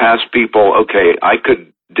 as you pass people, okay, I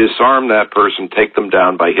could disarm that person, take them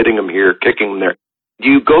down by hitting them here, kicking them there. Do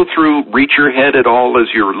you go through reach your head at all as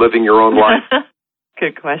you're living your own life?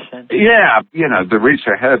 Good question. Yeah, you know, the reach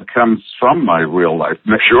ahead comes from my real life.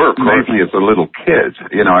 Sure, of course. Mainly as a little kid.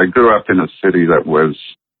 You know, I grew up in a city that was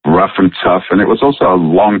rough and tough, and it was also a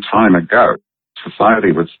long time ago.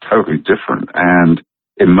 Society was totally different, and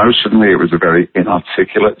emotionally it was a very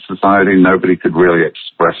inarticulate society. Nobody could really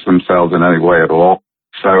express themselves in any way at all.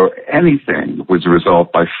 So anything was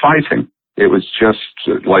resolved by fighting. It was just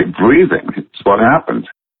like breathing. It's what happened.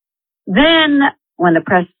 Then, when the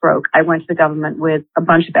press broke, I went to the government with a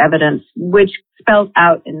bunch of evidence, which spelled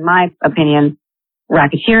out, in my opinion,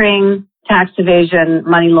 racketeering, tax evasion,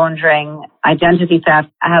 money laundering, identity theft.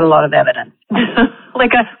 I had a lot of evidence.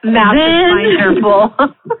 Like a massive binder full.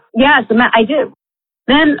 Yes, I did.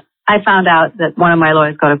 Then I found out that one of my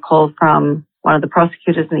lawyers got a call from one of the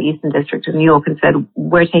prosecutors in the Eastern District of New York and said,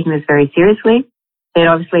 we're taking this very seriously. They'd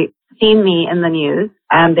obviously seen me in the news,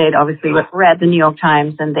 and they'd obviously read the New York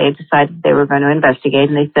Times, and they decided they were going to investigate.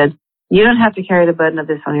 And they said, you don't have to carry the burden of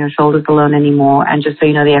this on your shoulders alone anymore. And just so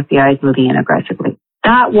you know, the FBI is moving in aggressively.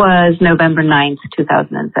 That was November 9th,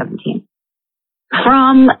 2017.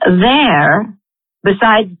 From there,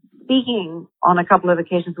 besides speaking on a couple of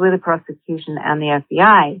occasions with the prosecution and the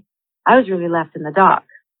FBI, I was really left in the dark.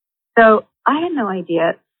 So I had no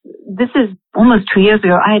idea. This is almost 2 years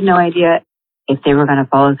ago. I had no idea if they were going to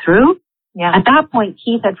follow through. Yeah. At that point,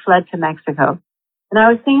 Keith had fled to Mexico. And I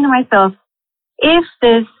was thinking to myself, if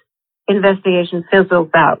this investigation fizzles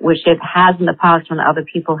out, which it has in the past when other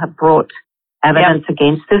people have brought evidence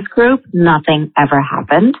against this group, nothing ever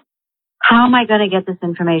happened. How am I going to get this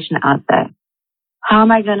information out there? How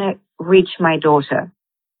am I going to reach my daughter?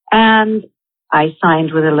 And I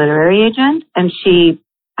signed with a literary agent, and she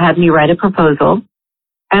had me write a proposal.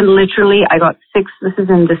 And literally, I got this is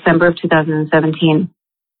in December of 2017.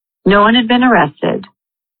 No one had been arrested.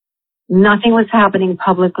 Nothing was happening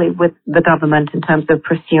publicly with the government in terms of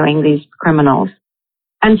pursuing these criminals.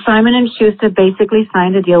 And Simon & Schuster basically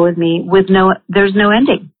signed a deal with me with there's no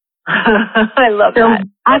ending. I love that.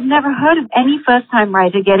 I've never heard of any first-time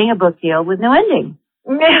writer getting a book deal with no ending.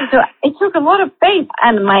 So it took a lot of faith,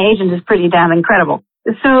 and my agent is pretty damn incredible.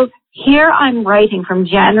 So here I'm writing from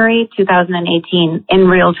January 2018 in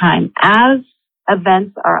real time. As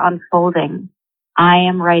events are unfolding, I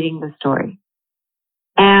am writing the story.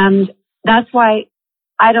 And that's why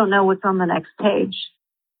I don't know what's on the next page.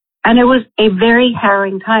 And it was a very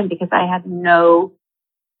harrowing time because I had no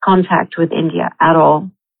contact with India at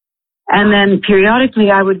all. And then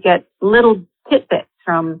periodically I would get little tidbits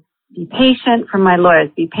from be patient from my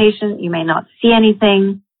lawyers. Be patient. You may not see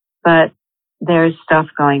anything, but there's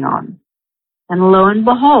stuff going on. And lo and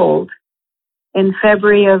behold, in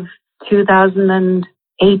February of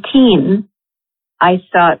 2018, I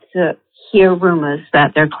start to hear rumors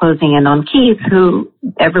that they're closing in on Keith, who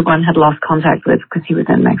everyone had lost contact with because he was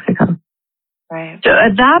in Mexico. Right. So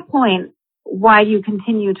at that point, why do you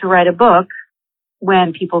continue to write a book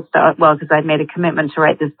when people start, because I'd made a commitment to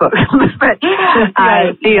write this book. But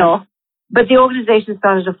the organization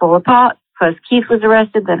started to fall apart. First Keith was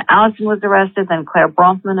arrested, then Allison was arrested, then Claire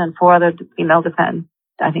Bronfman and 4 other female defendants.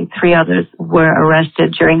 I think 3 others were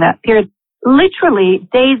arrested during that period. Literally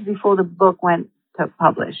days before the book went to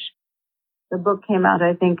publish. The book came out,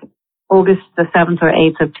 I think, August the 7th or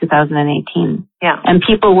 8th of 2018. Yeah. And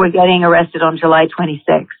people were getting arrested on July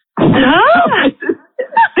 26th.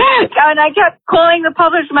 And I kept calling the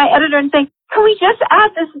publisher, my editor, and saying, can we just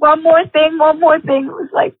add this one more thing? It was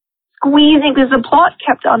like squeezing because the plot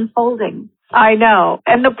kept unfolding. I know.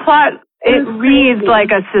 And the plot, it reads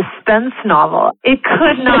like a suspense novel. It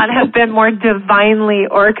could not have been more divinely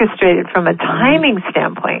orchestrated from a timing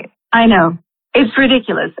standpoint. I know. It's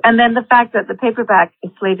ridiculous. And then the fact that the paperback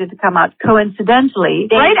is slated to come out coincidentally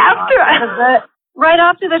right after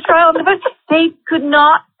the trial, they could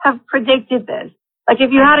not have predicted this. Like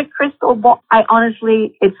if you had a crystal ball,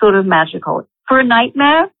 it's sort of magical. For a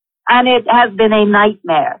nightmare, And it has been a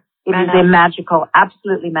nightmare. It is a magical,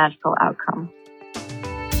 absolutely magical outcome.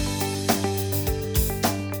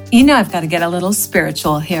 You know, I've got to get a little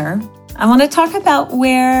spiritual here. I want to talk about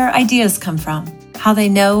where ideas come from, how they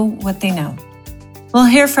know what they know. We'll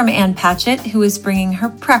hear from Ann Patchett, who is bringing her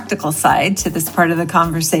practical side to this part of the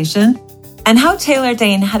conversation, and how Taylor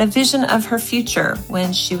Dayne had a vision of her future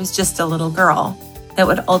when she was just a little girl that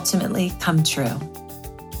would ultimately come true.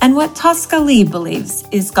 And what Tosca Lee believes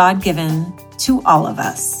is God-given to all of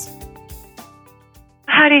us.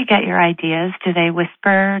 How do you get your ideas? Do they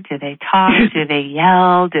whisper? Do they talk? Do they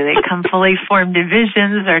yell? Do they come fully formed in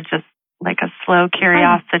visions, or just like a slow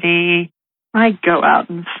curiosity? I go out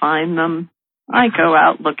and find them. I go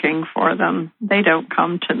out looking for them. They don't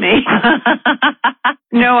come to me.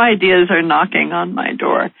 No ideas are knocking on my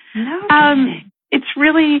door. It's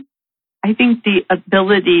really, I think, the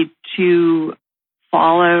ability to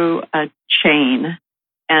follow a chain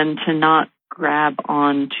and to not grab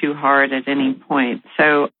on too hard at any point.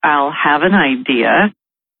 So I'll have an idea,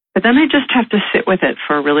 but then I just have to sit with it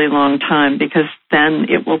for a really long time, because then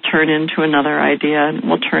it will turn into another idea and it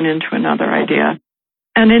will turn into another idea.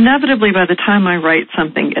 And inevitably, by the time I write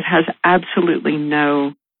something, it has absolutely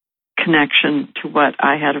no connection to what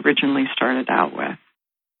I had originally started out with.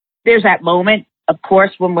 There's that moment, of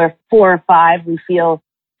course, when we're 4 or 5, we feel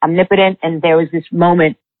omnipotent. And there was this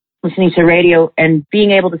moment listening to radio and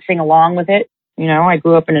being able to sing along with it. You know, I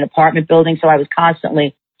grew up in an apartment building, so I was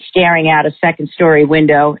constantly staring out a second-story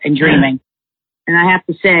window and dreaming. And I have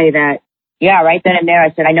to say that, yeah, right then and there,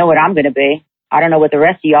 I said, I know what I'm going to be. I don't know what the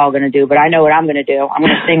rest of y'all are going to do, but I know what I'm going to do. I'm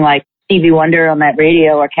going to sing like Stevie Wonder on that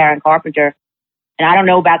radio or Karen Carpenter. And I don't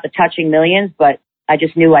know about the touching millions, but I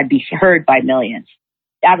just knew I'd be heard by millions.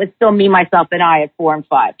 That was still me, myself, and I at 4 and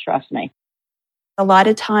 5, trust me. A lot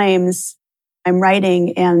of times I'm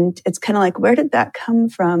writing and it's kind of like, where did that come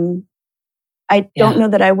from? I don't know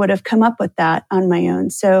that I would have come up with that on my own.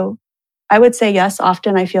 So I would say yes,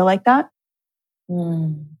 often I feel like that.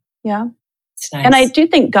 Yeah. It's nice. And I do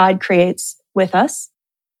think God creates with us.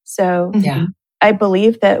 So I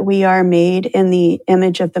believe that we are made in the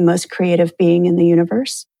image of the most creative being in the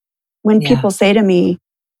universe. When people say to me,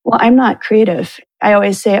 well, I'm not creative, I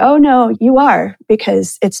always say, oh no, you are,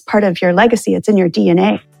 because it's part of your legacy. It's in your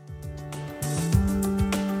DNA.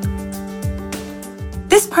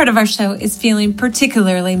 This part of our show is feeling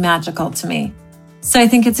particularly magical to me. So I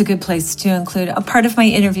think it's a good place to include a part of my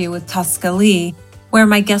interview with Tosca Lee, where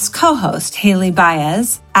my guest co-host, Haley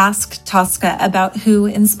Baez, asked Tosca about who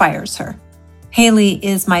inspires her. Haley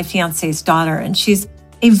is my fiance's daughter, and she's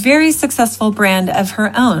a very successful brand of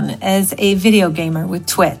her own as a video gamer with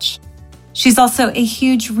Twitch. She's also a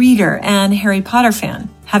huge reader and Harry Potter fan,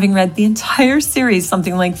 having read the entire series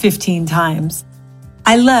something like 15 times.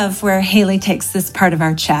 I love where Haley takes this part of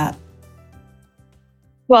our chat.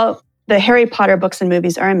 Well, the Harry Potter books and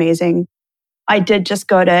movies are amazing. I did just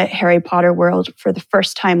go to Harry Potter World for the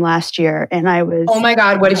first time last year, and I was... Oh my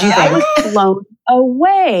God, what did you think? I was blown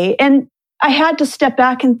away. And I had to step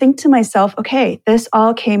back and think to myself, okay, this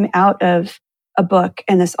all came out of a book,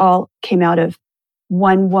 and this all came out of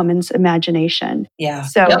one woman's imagination. Yeah.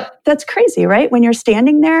 So that's crazy, right? When you're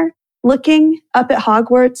standing there looking up at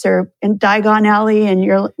Hogwarts or in Diagon Alley,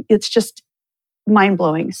 and it's just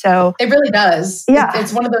mind-blowing. So it really does. Yeah.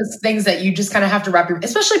 It's one of those things that you just kind of have to wrap your...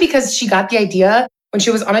 Especially because she got the idea when she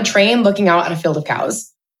was on a train looking out at a field of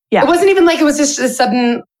cows. Yeah. It wasn't even like it was just a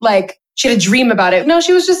sudden, like, she had a dream about it. No,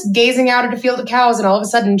 she was just gazing out at a field of cows, and all of a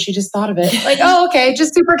sudden she just thought of it. Like, oh, okay,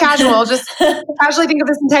 just super casual. Just casually think of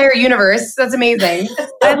this entire universe. That's amazing.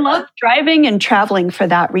 I love driving and traveling for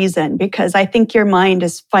that reason, because I think your mind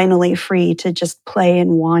is finally free to just play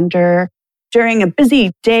and wander. During a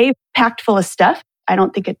busy day packed full of stuff, I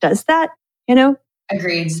don't think it does that, you know?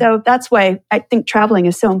 Agreed. So that's why I think traveling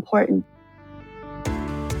is so important.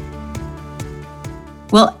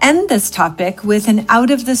 We'll end this topic with an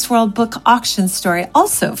out-of-this-world book auction story,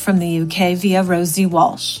 also from the UK, via Rosie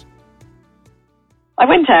Walsh. I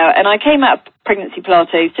went out and I came out of pregnancy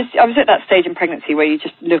Pilates. I was at that stage in pregnancy where you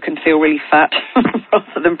just look and feel really fat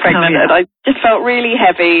rather than pregnant. And I just felt really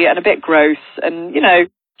heavy and a bit gross and,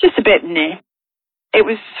 just a bit meh. It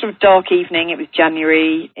was sort of dark evening. It was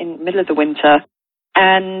January in the middle of the winter.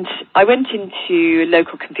 And I went into a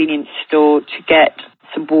local convenience store to get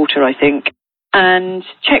some water, I think, and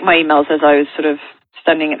checked my emails as I was sort of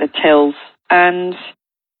standing at the tills. And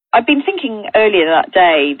I'd been thinking earlier that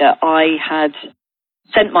day that I had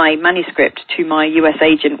sent my manuscript to my US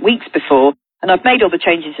agent weeks before, and I've made all the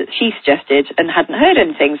changes that she suggested and hadn't heard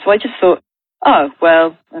anything. So I just thought, oh,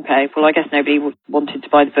 well, okay, well, I guess nobody wanted to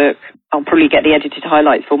buy the book. I'll probably get the edited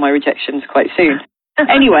highlights for my rejections quite soon.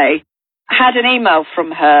 Anyway, had an email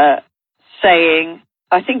from her saying,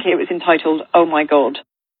 I think it was entitled, "Oh My God."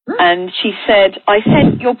 And she said, "I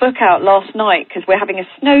sent your book out last night because we're having a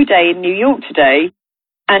snow day in New York today."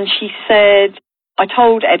 And she said, I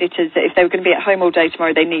told editors that if they were going to be at home all day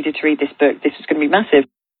tomorrow, they needed to read this book. This was going to be massive.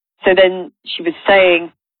 So then she was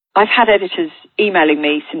saying, I've had editors emailing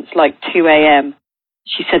me since like 2 a.m.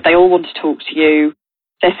 She said, they all want to talk to you.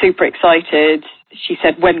 They're super excited. She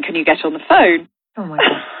said, when can you get on the phone? Oh my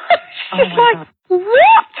God. She's like,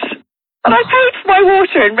 what? And I paid for my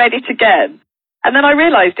water and read it again. And then I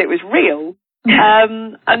realized it was real.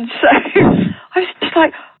 And so I was just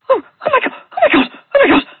like, oh my God.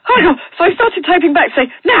 So I started typing back,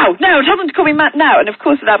 saying, now, tell them to call me Matt now. And of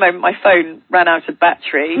course, at that moment, my phone ran out of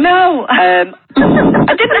battery. No.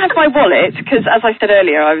 I didn't have my wallet because, as I said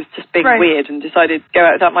earlier, I was just being weird and decided to go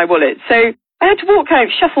out without my wallet. So I had to walk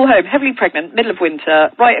out, shuffle home, heavily pregnant, middle of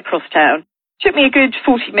winter, right across town. Took me a good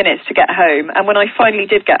 40 minutes to get home. And when I finally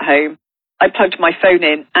did get home, I plugged my phone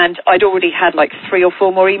in and I'd already had like 3 or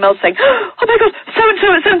 4 more emails saying, oh my God, so-and-so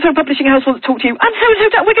at so-and-so publishing house wants to talk to you. And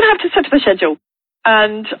so-and-so, we're going to have to set up a schedule.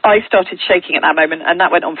 And I started shaking at that moment, and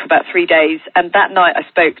that went on for about 3 days. And that night I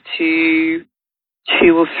spoke to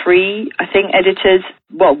 2 or 3, I think, editors.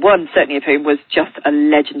 Well, one certainly of whom was just a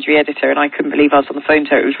legendary editor, and I couldn't believe I was on the phone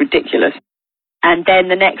to her. It was ridiculous. And then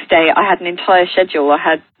the next day I had an entire schedule. I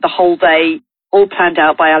had the whole day all planned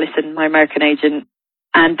out by Alison, my American agent.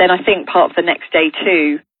 And then I think part of the next day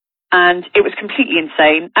too. And it was completely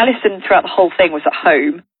insane. Alison, throughout the whole thing, was at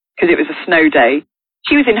home because it was a snow day.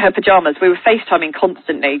 She was in her pajamas. We were FaceTiming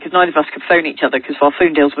constantly because neither of us could phone each other because our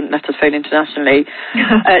phone deals wouldn't let us phone internationally.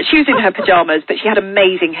 She was in her pajamas, but she had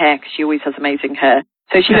amazing hair because she always has amazing hair.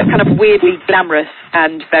 So she looked kind of weirdly glamorous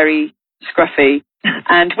and very scruffy.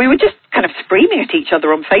 And we were just kind of screaming at each other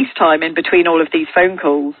on FaceTime in between all of these phone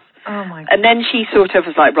calls. Oh my God. And then she sort of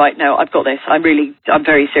was like, right, no, I've got this. I'm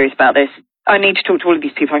very serious about this. I need to talk to all of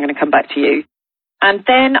these people. I'm going to come back to you. And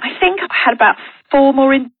then I think I had about 4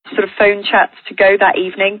 more sort of phone chats to go that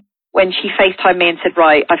evening when she FaceTimed me and said,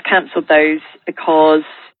 right, I've cancelled those because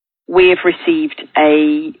we have received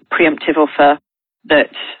a preemptive offer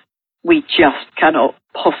that we just cannot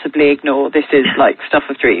possibly ignore. This is like stuff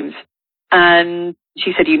of dreams. And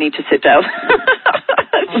she said, you need to sit down.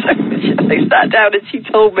 So I sat down and she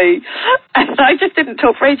told me. And I just didn't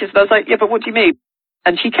talk for ages. And I was like, yeah, but what do you mean?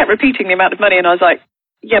 And she kept repeating the amount of money. And I was like,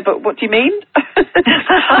 yeah, but what do you mean?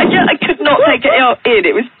 I could not take it in.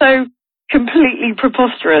 It was so completely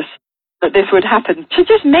preposterous that this would happen to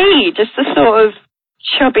just me, just a sort of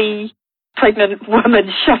chubby, pregnant woman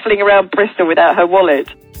shuffling around Bristol without her wallet.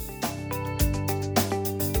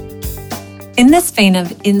 In this vein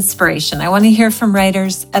of inspiration, I want to hear from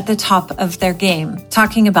writers at the top of their game,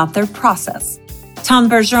 talking about their process. Tom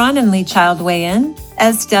Bergeron and Lee Child weigh in,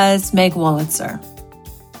 as does Meg Wolitzer.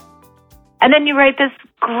 And then you write this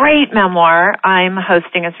great memoir, I'm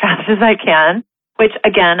hosting as fast as I can, which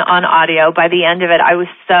again, on audio, by the end of it, I was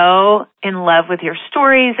so in love with your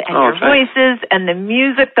stories and your voices and the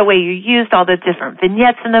music, the way you used all the different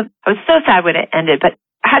vignettes. I was so sad when it ended, but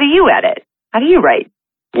how do you edit? How do you write?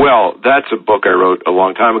 Well, that's a book I wrote a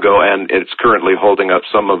long time ago, and it's currently holding up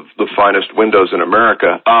some of the finest windows in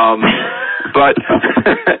America. But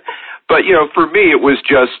you know, for me, it was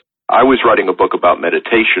just, I was writing a book about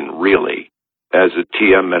meditation, really, as a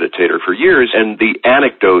TM meditator for years, and the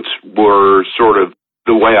anecdotes were sort of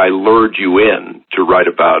the way I lured you in to write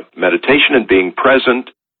about meditation and being present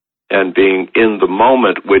and being in the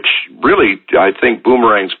moment, which really, I think,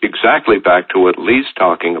 boomerangs exactly back to what Lee's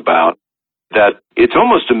talking about, that it's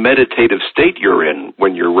almost a meditative state you're in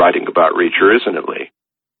when you're writing about Reacher, isn't it, Lee?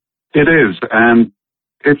 It is, and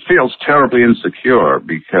it feels terribly insecure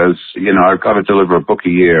because, you know, I've got to deliver a book a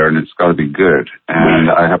year and it's got to be good.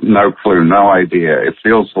 And I have no clue, no idea. It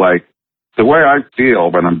feels like the way I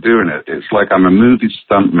feel when I'm doing it, it's like I'm a movie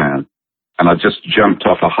stuntman and I just jumped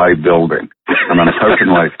off a high building. And I'm hoping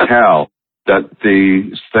like hell that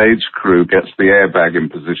the stage crew gets the airbag in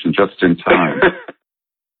position just in time.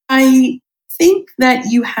 I think that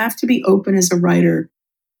you have to be open as a writer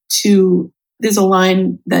to, there's a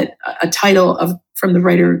line that, a title from the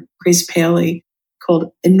writer Grace Paley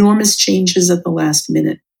called Enormous Changes at the Last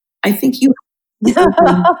Minute. I think you have to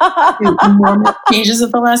be open to enormous changes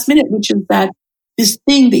at the last minute, which is that this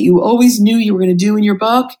thing that you always knew you were going to do in your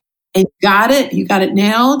book and you got it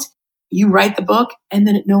nailed, you write the book and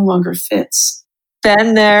then it no longer fits.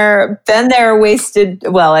 Been there, wasted.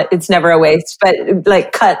 Well, it's never a waste, but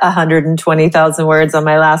like cut 120,000 words on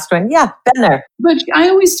my last one. Yeah, been there. But I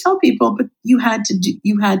always tell people, but you had to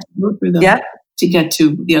go through them to get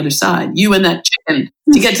to the other side. You and that chicken.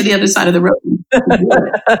 to get to the other side of the road.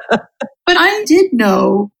 But I did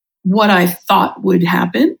know what I thought would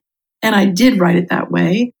happen, and I did write it that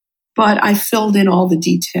way, but I filled in all the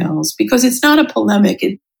details because it's not a polemic.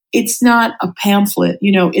 It's not a pamphlet.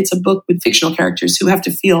 It's a book with fictional characters who have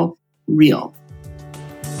to feel real.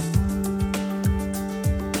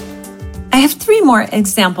 I have 3 more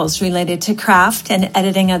examples related to craft and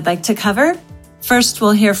editing I'd like to cover. First,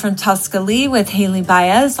 we'll hear from Tosca Lee with Haley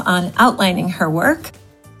Baez on outlining her work.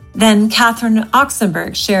 Then Catherine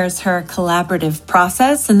Oxenberg shares her collaborative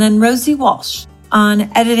process. And then Rosie Walsh on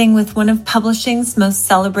editing with one of publishing's most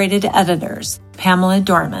celebrated editors, Pamela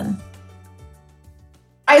Dorman.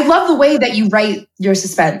 I love the way that you write your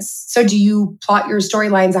suspense. So do you plot your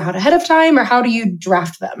storylines out ahead of time, or how do you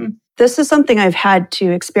draft them? This is something I've had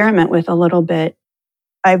to experiment with a little bit.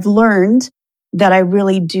 I've learned that I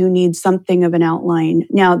really do need something of an outline.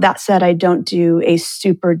 Now, that said, I don't do a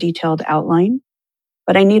super detailed outline,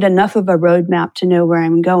 but I need enough of a roadmap to know where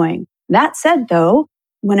I'm going. That said, though,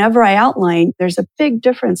 whenever I outline, there's a big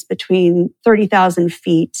difference between 30,000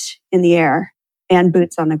 feet in the air and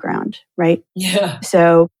boots on the ground, right? Yeah.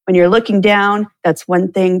 So when you're looking down, that's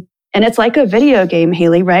one thing. And it's like a video game,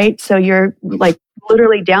 Haley, right? So you're like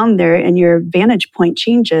literally down there and your vantage point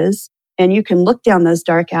changes and you can look down those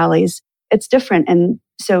dark alleys. It's different. And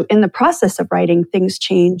so in the process of writing, things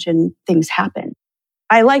change and things happen.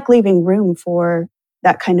 I like leaving room for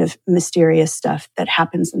that kind of mysterious stuff that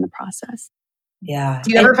happens in the process. Yeah.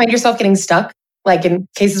 Do you ever find yourself getting stuck? Like in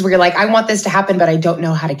cases where you're like, I want this to happen, but I don't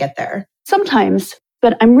know how to get there? Sometimes,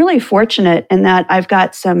 but I'm really fortunate in that I've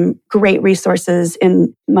got some great resources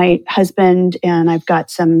in my husband, and I've got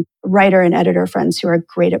some writer and editor friends who are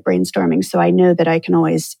great at brainstorming. So I know that I can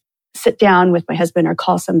always sit down with my husband or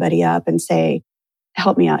call somebody up and say,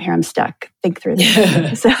 help me out here. I'm stuck. Think through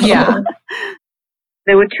this. Yeah.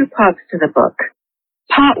 There were 2 parts to the book.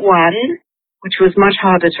 Part 1, which was much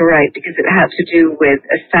harder to write because it had to do with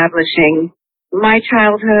establishing my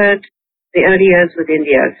childhood, the early years with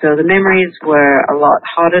India. So the memories were a lot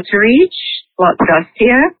harder to reach, a lot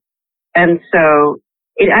dustier. And so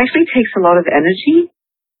it actually takes a lot of energy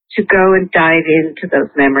to go and dive into those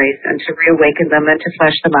memories and to reawaken them and to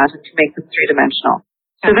flesh them out and to make them 3-dimensional.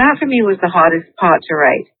 So that for me was the hardest part to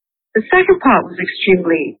write. The second part was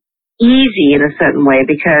extremely easy in a certain way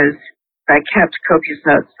because I kept copious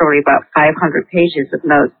notes, probably about 500 pages of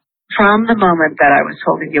notes. From the moment that I was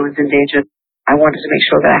told India was endangered, I wanted to make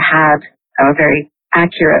sure that I had a very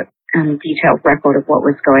accurate and detailed record of what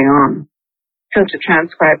was going on. So to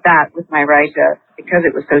transcribe that with my writer, because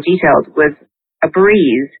it was so detailed, was a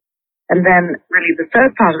breeze. And then really the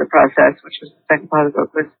third part of the process, which was the second part of the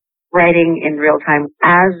book, was writing in real time.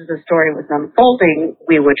 As the story was unfolding,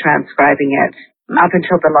 we were transcribing it. Up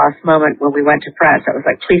until the last moment when we went to press, I was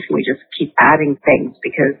like, please can we just keep adding things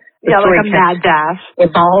because the story like a mad dash.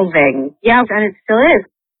 Evolving. Yeah, and it still is.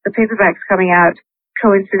 The paperback's coming out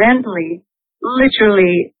coincidentally,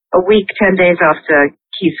 literally a week, 10 days after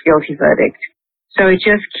Keith's guilty verdict. So it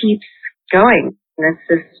just keeps going. And it's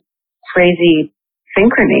this crazy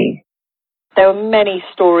synchrony. There are many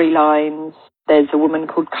storylines. There's a woman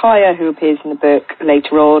called Kaya who appears in the book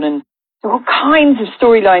later on, and there were all kinds of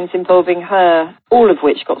storylines involving her, all of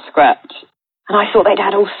which got scrapped. And I thought they'd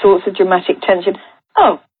had all sorts of dramatic tension.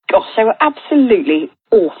 Oh, gosh, they were absolutely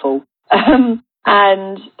awful.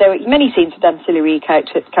 And there were many scenes with ancillary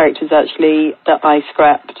characters, actually, that I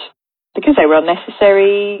scrapped because they were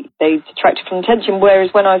unnecessary. They detracted from attention, whereas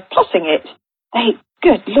when I was plotting it,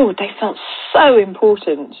 good Lord, they felt so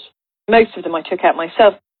important. Most of them I took out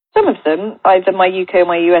myself. Some of them, either my UK or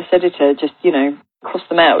my US editor just, crossed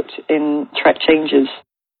them out in track changes.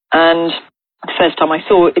 And the first time I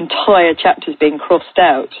saw entire chapters being crossed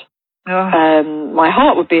out, my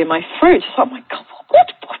heart would be in my throat. Just like, oh my God,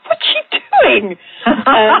 what's she doing?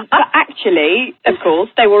 But actually, of course,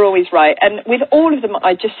 they were always right. And with all of them,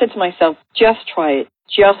 I just said to myself, just try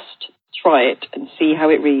it and see how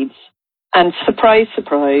it reads. And surprise,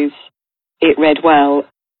 surprise, it read well.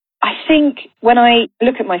 I think when I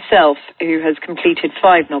look at myself, who has completed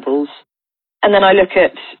 5 novels, and then I look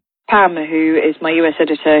at Pam, who is my US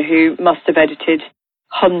editor, who must have edited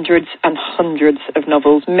hundreds and hundreds of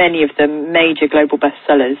novels, many of them major global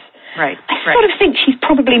bestsellers. Right. I sort of think she's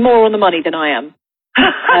probably more on the money than I am.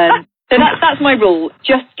 So that's my rule.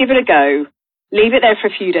 Just give it a go. Leave it there for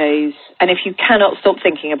a few days. And if you cannot stop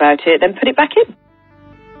thinking about it, then put it back in.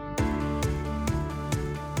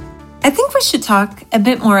 I think we should talk a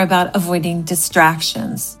bit more about avoiding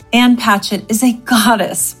distractions. Ann Patchett is a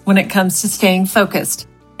goddess when it comes to staying focused,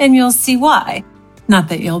 and you'll see why. Not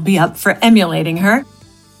that you'll be up for emulating her.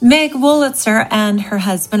 Meg Wolitzer and her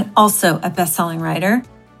husband, also a best-selling writer,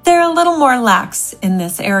 they're a little more lax in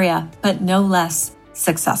this area, but no less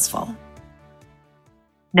successful.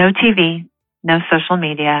 No TV, no social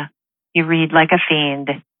media. You read like a fiend.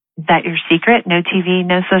 Is that your secret? No TV,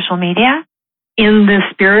 no social media? In the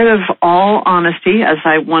spirit of all honesty, as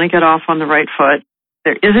I want to get off on the right foot,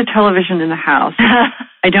 there is a television in the house.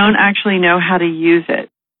 I don't actually know how to use it.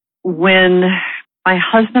 When my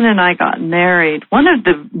husband and I got married, one of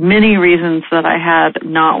the many reasons that I had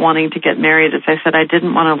not wanting to get married is I said I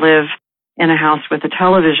didn't want to live in a house with a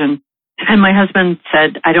television. And my husband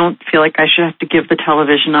said, I don't feel like I should have to give the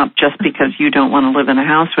television up just because you don't want to live in a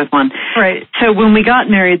house with one. Right. So when we got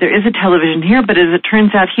married, there is a television here, but as it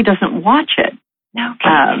turns out, he doesn't watch it. No.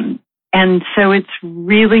 And so it's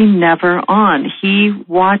really never on. He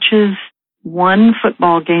watches one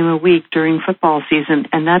football game a week during football season,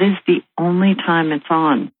 and that is the only time it's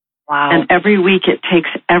on. Wow. And every week it takes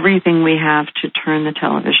everything we have to turn the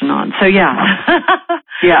television on. So yeah,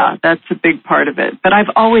 yeah, that's a big part of it. But I've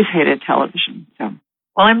always hated television. So.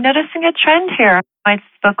 Well, I'm noticing a trend here. I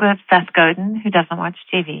spoke with Seth Godin, who doesn't watch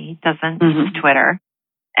TV, doesn't use Twitter.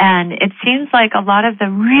 And it seems like a lot of the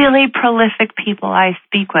really prolific people I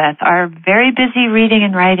speak with are very busy reading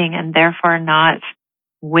and writing and therefore not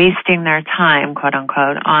wasting their time, quote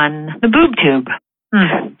unquote, on the boob tube.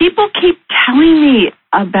 People keep telling me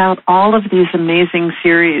about all of these amazing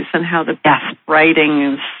series and how the best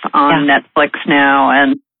writing is on Netflix now.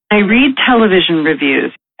 And I read television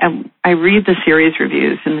reviews and I read the series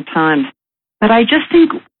reviews in the Times. But I just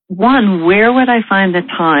think, one, where would I find the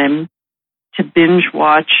time to binge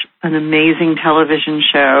watch an amazing television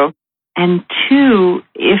show? And two,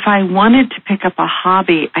 if I wanted to pick up a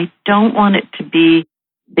hobby, I don't want it to be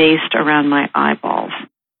based around my eyeballs.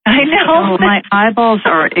 I know. My eyeballs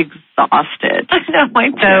are exhausted. I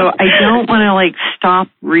know. So I don't want to stop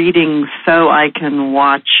reading so I can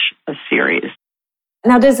watch a series.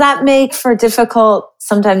 Now, does that make for difficult,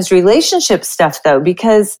 sometimes relationship stuff though?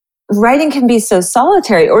 Because writing can be so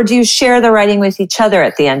solitary, or do you share the writing with each other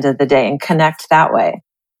at the end of the day and connect that way?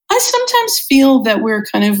 I sometimes feel that we're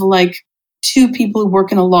kind of like two people who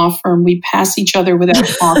work in a law firm. We pass each other without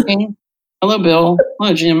talking. Hello, Bill.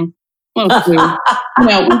 Hello, Jim. Hello, Sue.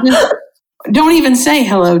 We just don't even say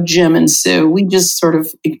hello, Jim and Sue. We just sort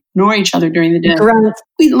of ignore each other during the day. Right.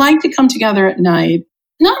 We like to come together at night,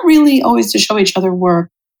 not really always to show each other work.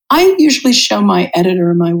 I usually show my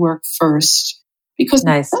editor my work first because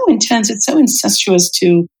It's so intense. It's so incestuous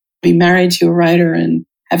to be married to a writer and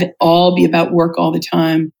have it all be about work all the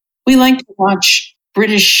time. We like to watch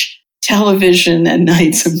British television at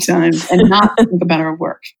night sometimes and not think about our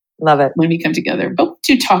work. Love it. When we come together. But we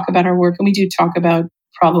do talk about our work and we do talk about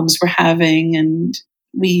problems we're having. And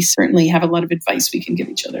we certainly have a lot of advice we can give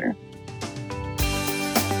each other.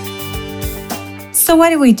 So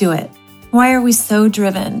why do we do it? Why are we so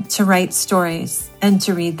driven to write stories and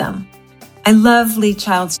to read them? I love Lee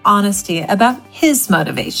Child's honesty about his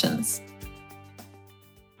motivations.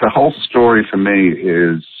 The whole story for me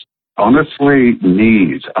is honestly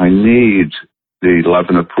need. I need the love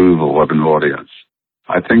and approval of an audience.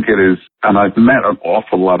 I think it is, and I've met an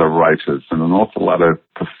awful lot of writers and an awful lot of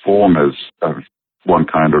performers of one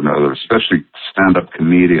kind or another, especially stand-up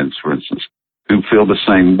comedians, for instance, who feel the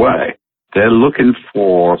same way. They're looking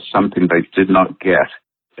for something they did not get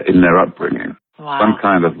in their upbringing, some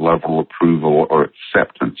kind of level of approval or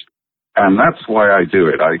acceptance. And that's why I do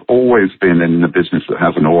it. I've always been in the business that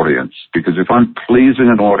has an audience, because if I'm pleasing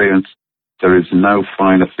an audience, there is no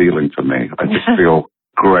finer feeling for me. I just feel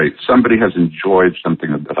great. Somebody has enjoyed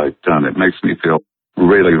something that I've done. It makes me feel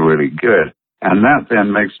really, really good. And that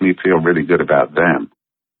then makes me feel really good about them.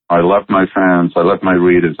 I love my fans. I love my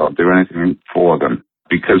readers. I'll do anything for them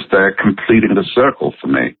because they're completing the circle for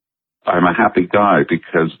me. I'm a happy guy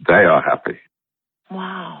because they are happy.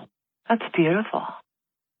 Wow. That's beautiful.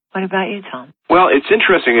 What about you, Tom? Well, it's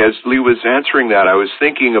interesting. As Lee was answering that, I was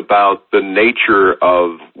thinking about the nature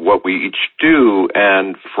of what we each do,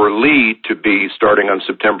 and for Lee to be starting on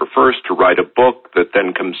September 1st to write a book that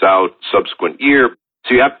then comes out subsequent year,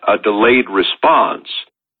 so you have a delayed response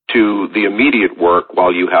to the immediate work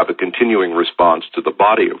while you have a continuing response to the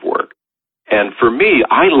body of work. And for me,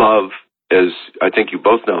 I love, as I think you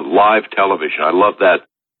both know, live television. I love that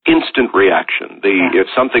instant reaction. If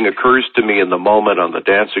something occurs to me in the moment on the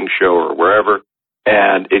dancing show or wherever,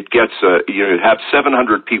 and it gets you have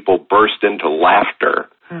 700 people burst into laughter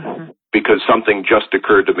because something just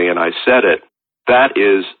occurred to me and I said it, that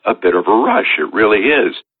is a bit of a rush. It really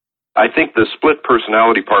is. I think the split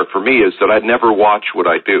personality part for me is that I never watch what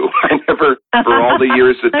I do. I never, for all the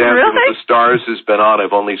years that Dancing with the Stars has been on,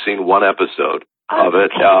 I've only seen one episode. of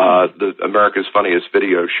it. The America's Funniest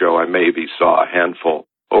Video Show, I maybe saw a handful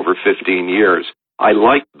over 15 years. I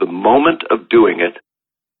like the moment of doing it,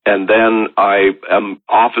 and then I am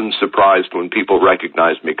often surprised when people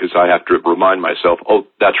recognize me because I have to remind myself, oh,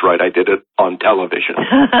 that's right, I did it on television.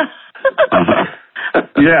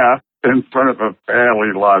 Yeah, in front of a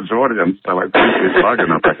fairly large audience, so I think people are going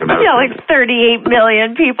to recognize Yeah, like 38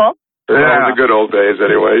 million people. Yeah, the good old days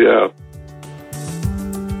anyway, yeah.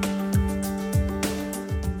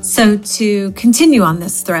 So to continue on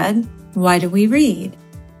this thread, why do we read?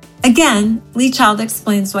 Again, Lee Child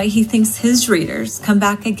explains why he thinks his readers come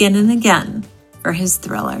back again and again for his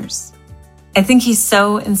thrillers. I think he's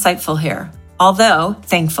so insightful here, although,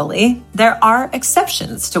 thankfully, there are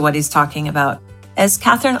exceptions to what he's talking about, as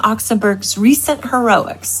Catherine Oxenberg's recent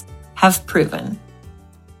heroics have proven.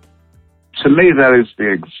 To me, that is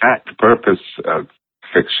the exact purpose of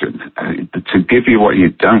fiction, to give you what you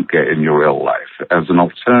don't get in your real life as an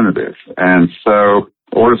alternative. And so,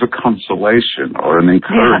 or as a consolation or an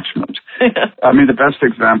encouragement. Yeah. I mean, the best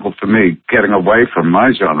example for me, getting away from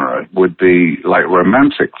my genre, would be like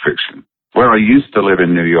romantic fiction. Where I used to live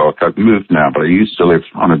in New York, I've moved now, but I used to live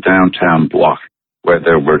on a downtown block where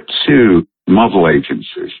there were 2 model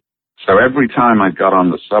agencies. So every time I got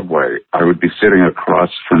on the subway, I would be sitting across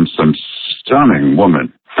from some stunning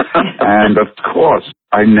woman. And of course,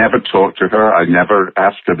 I never talked to her. I never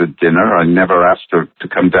asked her to dinner. I never asked her to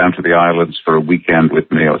come down to the islands for a weekend with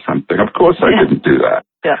me or something. Of course, I didn't do that.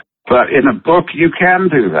 Yeah. But in a book, you can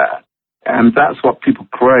do that. And that's what people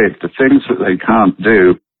crave. The things that they can't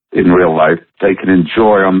do in real life, they can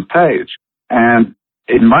enjoy on the page. And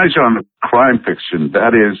in my genre, crime fiction,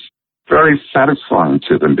 that is very satisfying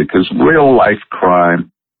to them because real life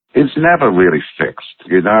crime is never really fixed,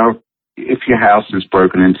 you know? If your house is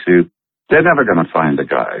broken into, they're never going to find the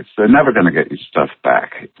guys. They're never going to get your stuff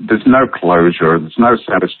back. There's no closure. There's no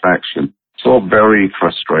satisfaction. It's all very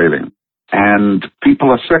frustrating. And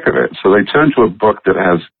people are sick of it. So they turn to a book that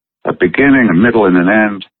has a beginning, a middle, and an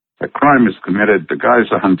end. A crime is committed. The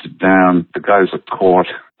guys are hunted down. The guys are caught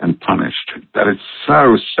and punished. That is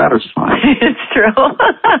so satisfying. It's true.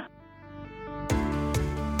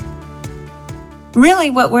 Really,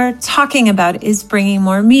 what we're talking about is bringing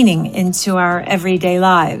more meaning into our everyday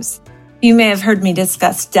lives. You may have heard me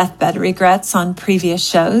discuss deathbed regrets on previous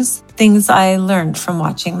shows, things I learned from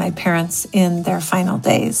watching my parents in their final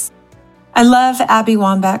days. I love Abby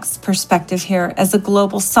Wambach's perspective here as a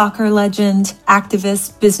global soccer legend,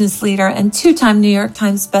 activist, business leader, and 2-time New York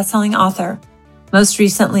Times bestselling author, most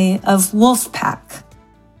recently of Wolfpack.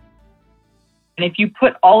 And if you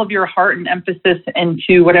put all of your heart and emphasis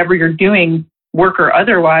into whatever you're doing, work or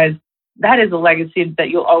otherwise, that is a legacy that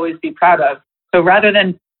you'll always be proud of. So rather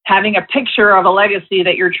than having a picture of a legacy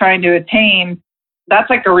that you're trying to attain, that's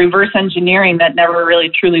like a reverse engineering that never really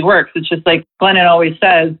truly works. It's just like Glennon always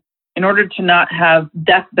says, in order to not have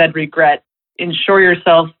deathbed regret, ensure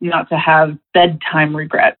yourself not to have bedtime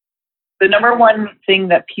regret. The number one thing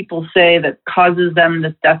that people say that causes them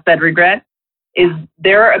this deathbed regret is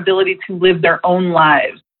their ability to live their own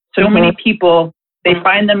lives. So many people, they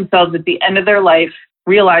find themselves at the end of their life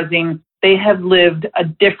realizing they have lived a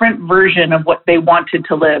different version of what they wanted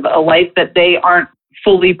to live, a life that they aren't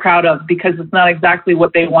fully proud of because it's not exactly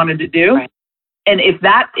what they wanted to do. Right. And if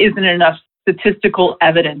that isn't enough statistical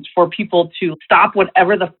evidence for people to stop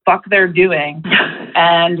whatever the fuck they're doing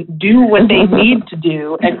and do what they need to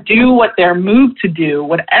do and do what they're moved to do,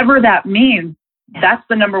 whatever that means, that's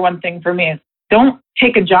the number one thing for me is don't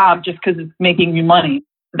take a job just because it's making you money.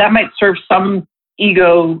 That might serve some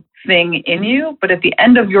ego thing in you, but at the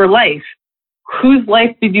end of your life, whose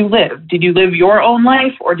life did you live? Did you live your own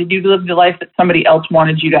life or did you live the life that somebody else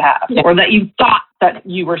wanted you to have or that you thought that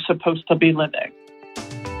you were supposed to be living?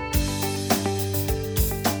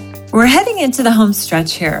 We're heading into the home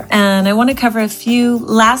stretch here, and I want to cover a few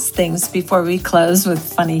last things before we close with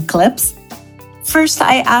funny clips. First,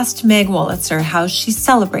 I asked Meg Wolitzer how she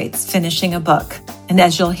celebrates finishing a book. And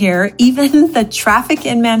as you'll hear, even the traffic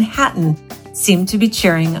in Manhattan seemed to be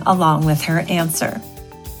cheering along with her answer.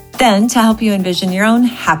 Then, to help you envision your own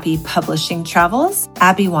happy publishing travels,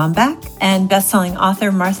 Abby Wambach and bestselling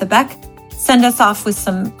author Martha Beck send us off with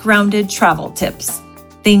some grounded travel tips.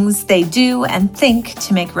 Things they do and think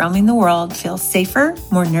to make roaming the world feel safer,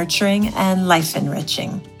 more nurturing, and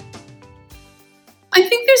life-enriching. I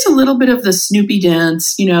think there's a little bit of the Snoopy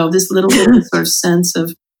dance, this little bit of sort of sense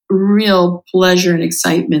of real pleasure and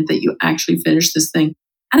excitement that you actually finish this thing.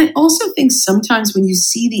 And I also think sometimes when you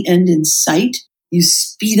see the end in sight, you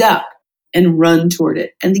speed up and run toward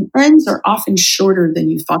it. And the ends are often shorter than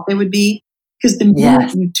you thought they would be because the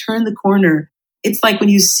minute you turn the corner, It's like when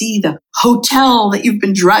you see the hotel that you've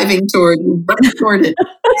been driving toward, you run toward it.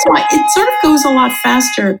 So it sort of goes a lot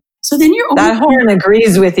faster. So then you're that horn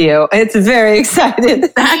agrees with you. It's very excited.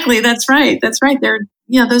 Exactly. That's right.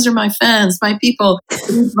 Those are my fans, my people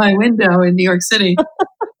through my window in New York City.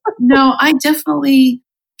 No, I definitely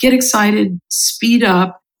get excited, speed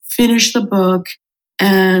up, finish the book,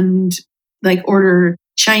 and like order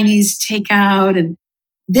Chinese takeout, and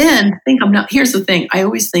then here's the thing. I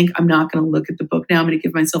always think I'm not going to look at the book now. I'm going to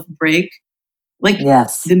give myself a break. Like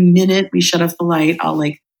the minute we shut off the light, I'll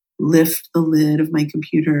like lift the lid of my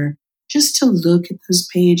computer just to look at those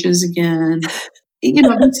pages again.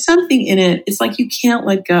 There's something in it. It's like you can't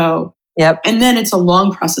let go. Yep. And then it's a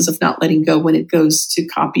long process of not letting go when it goes to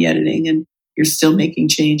copy editing and you're still making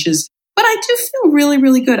changes. But I do feel really,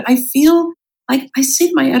 really good. I feel like I say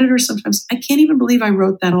to my editor sometimes, I can't even believe I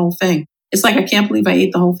wrote that whole thing. It's like, I can't believe I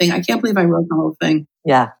ate the whole thing. I can't believe I wrote the whole thing.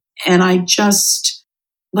 Yeah. And I just,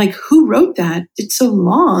 like, who wrote that? It's so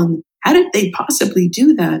long. How did they possibly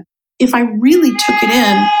do that? If I really took it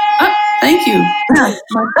in, thank you.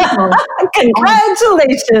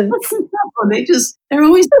 Congratulations. They're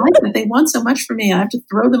always like that. They want so much from me. I have to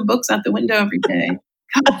throw them books out the window every day.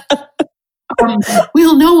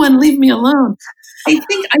 Will no one leave me alone? I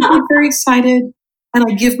think I get very excited and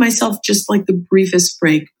I give myself just like the briefest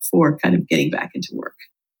break before kind of getting back into work.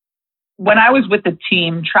 When I was with the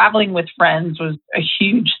team, traveling with friends was a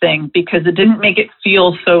huge thing because it didn't make it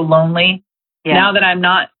feel so lonely. Yeah. Now that I'm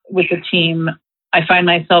not with the team, I find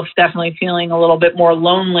myself definitely feeling a little bit more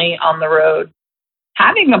lonely on the road.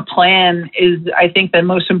 Having a plan is, I think, the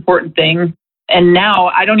most important thing. And now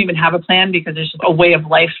I don't even have a plan because it's just a way of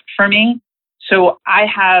life for me. So I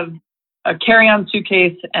have a carry-on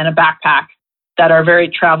suitcase and a backpack that are very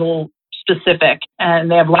travel specific,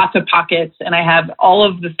 and they have lots of pockets, and I have all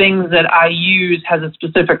of the things that I use has a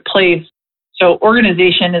specific place. So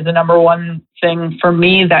organization is the number one thing for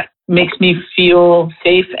me that makes me feel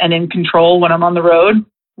safe and in control when I'm on the road.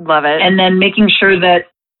 Love it. And then making sure that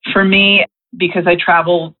for me, because I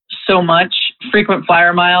travel so much, frequent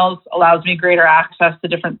flyer miles allows me greater access to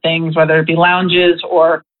different things, whether it be lounges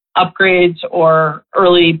or upgrades or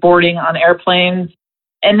early boarding on airplanes.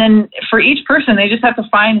 And then for each person, they just have to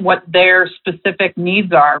find what their specific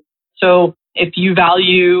needs are. So if you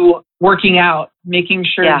value working out, making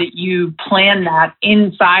sure that you plan that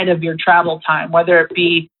inside of your travel time, whether it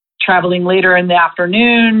be traveling later in the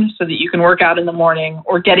afternoon so that you can work out in the morning,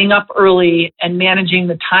 or getting up early and managing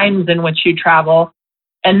the times in which you travel.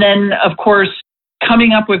 And then, of course,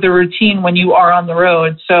 coming up with a routine when you are on the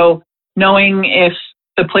road. So knowing if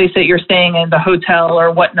the place that you're staying in, the hotel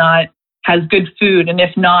or whatnot, has good food. And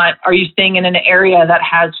if not, are you staying in an area that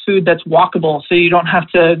has food that's walkable so you don't have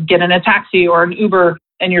to get in a taxi or an Uber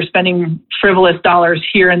and you're spending frivolous dollars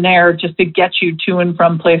here and there just to get you to and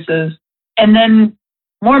from places. And then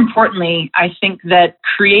more importantly, I think that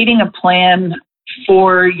creating a plan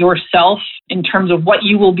for yourself in terms of what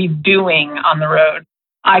you will be doing on the road.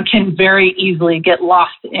 I can very easily get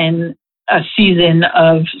lost in a season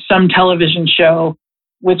of some television show,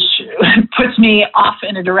 which puts me off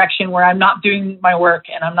in a direction where I'm not doing my work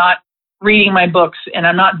and I'm not reading my books and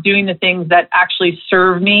I'm not doing the things that actually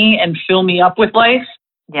serve me and fill me up with life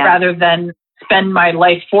rather than spend my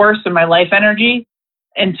life force and my life energy.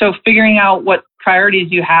 And so figuring out what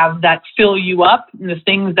priorities you have that fill you up and the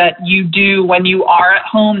things that you do when you are at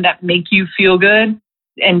home that make you feel good,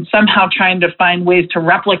 and somehow trying to find ways to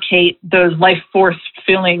replicate those life force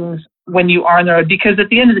feelings when you are on the road. Because at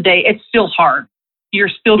the end of the day, it's still hard. You're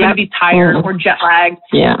still going to be tired or jet lagged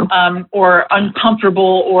or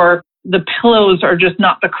uncomfortable, or the pillows are just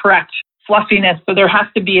not the correct fluffiness. So there has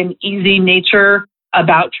to be an easy nature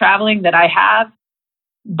about traveling that I have.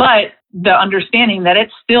 But the understanding that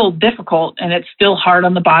it's still difficult and it's still hard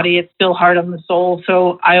on the body, it's still hard on the soul.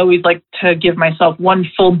 So I always like to give myself one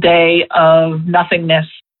full day of nothingness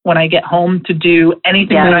when I get home to do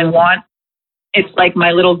anything that I want. It's like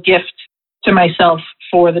my little gift to myself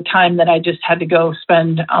for the time that I just had to go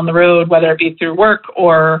spend on the road, whether it be through work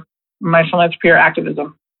or my philanthropy or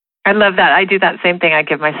activism. I love that. I do that same thing. I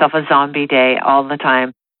give myself a zombie day all the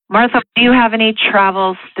time. Martha, do you have any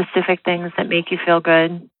travel-specific things that make you feel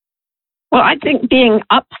good? Well, I think being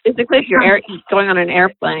up physically, if you're going on an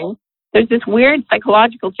airplane, there's this weird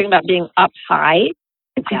psychological thing about being up high.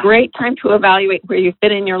 It's a great time to evaluate where you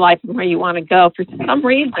fit in your life and where you want to go. For some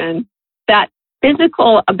reason, that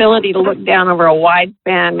physical ability to look down over a wide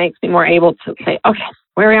span makes me more able to say, okay,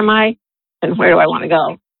 where am I and where do I want to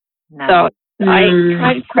go? Nice. So I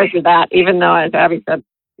try to treasure that, even though, as Abby said,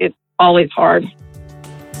 it's always hard.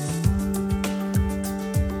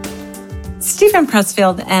 Stephen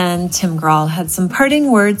Pressfield and Tim Grahl had some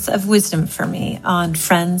parting words of wisdom for me on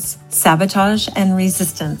friends, sabotage, and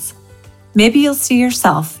resistance. Maybe you'll see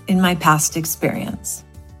yourself in my past experience.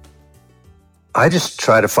 I just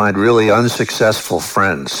try to find really unsuccessful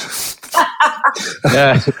friends.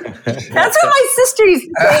 That's what my sister used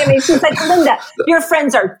to say to me. She's like, Linda, your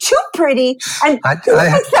friends are too pretty and too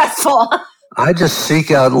successful. I just seek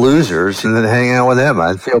out losers and then hang out with them.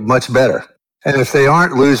 I feel much better. And if they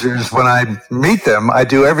aren't losers, when I meet them, I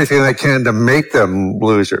do everything I can to make them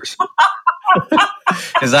losers.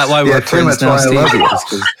 Is that why we're friends Tim, now, that's why I love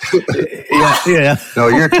you. Yeah. No,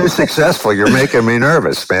 you're too successful. You're making me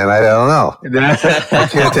nervous, man. I don't know. I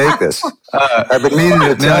can't take this. I've been meaning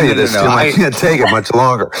to tell you this, Tim. I can't take it much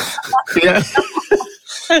longer. Yeah.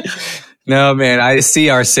 No, man, I see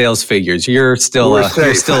our sales figures. You're still a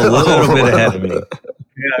little bit ahead of me.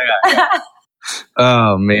 Yeah.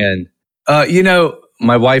 Oh, man.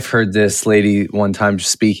 My wife heard this lady one time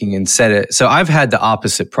speaking and said it. So I've had the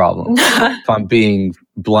opposite problem, if I'm being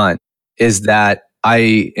blunt, is that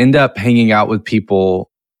I end up hanging out with people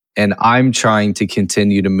and I'm trying to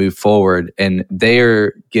continue to move forward and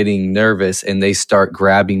they're getting nervous and they start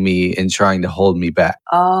grabbing me and trying to hold me back.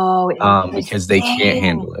 Because they can't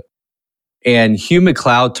handle it. And Hugh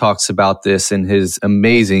MacLeod talks about this in his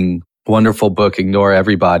amazing, wonderful book, Ignore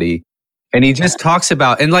Everybody. And he just talks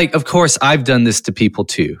about, and of course, I've done this to people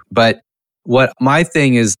too. But what my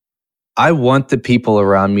thing is, I want the people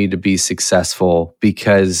around me to be successful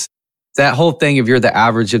because that whole thing, if you're the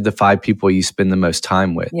average of the 5 people you spend the most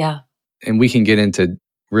time with. Yeah. And we can get into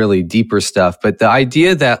really deeper stuff. But the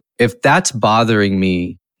idea that if that's bothering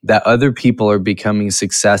me, that other people are becoming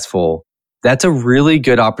successful, that's a really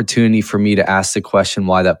good opportunity for me to ask the question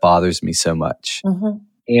why that bothers me so much. Mm-hmm.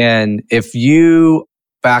 And if you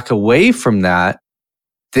back away from that,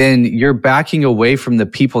 then you're backing away from the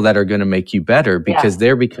people that are going to make you better because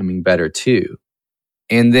they're becoming better too.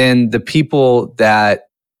 And then the people that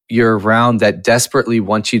you're around that desperately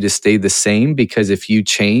want you to stay the same because if you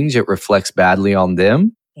change, it reflects badly on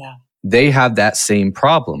them. Yeah. They have that same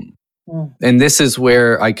problem. Mm. And this is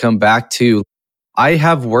where I come back to, I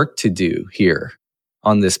have work to do here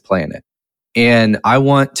on this planet. And I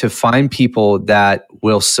want to find people that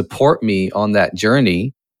will support me on that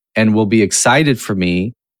journey and will be excited for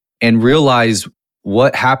me and realize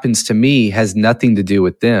what happens to me has nothing to do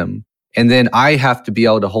with them. And then I have to be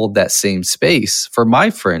able to hold that same space for my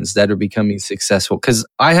friends that are becoming successful. Because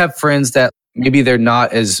I have friends that maybe they're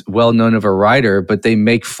not as well known of a writer, but they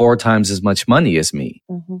make 4 times as much money as me.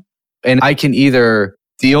 Mm-hmm. And I can either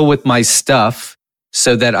deal with my stuff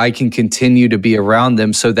so that I can continue to be around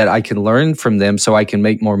them, so that I can learn from them, so I can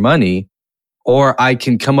make more money, or I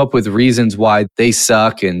can come up with reasons why they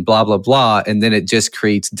suck and blah, blah, blah. And then it just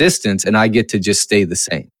creates distance and I get to just stay the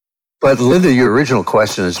same. But Linda, your original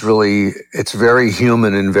question is it's very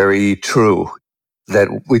human and very true that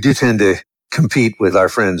we do tend to compete with our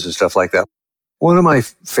friends and stuff like that. One of my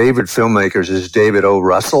favorite filmmakers is David O.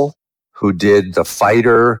 Russell, who did The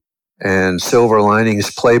Fighter and Silver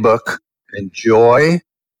Linings Playbook and Joy.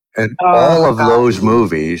 And all of those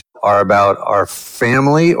movies are about our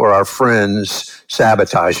family or our friends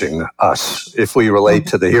sabotaging us if we relate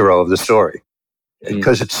to the hero of the story.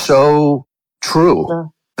 Because it's so true.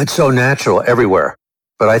 It's so natural everywhere.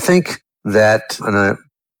 But I think that,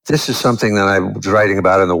 this is something that I was writing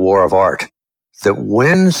about in The War of Art, that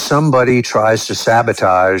when somebody tries to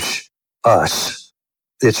sabotage us,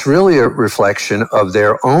 it's really a reflection of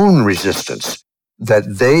their own resistance, that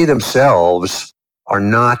they themselves are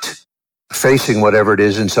not facing whatever it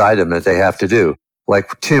is inside them that they have to do.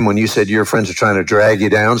 Like Tim, when you said your friends are trying to drag you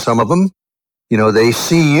down, some of them, they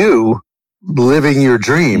see you living your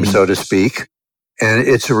dream, so to speak, and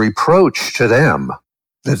it's a reproach to them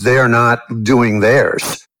that they're not doing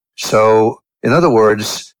theirs. So, in other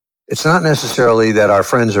words, it's not necessarily that our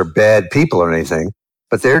friends are bad people or anything,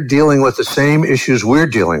 but they're dealing with the same issues we're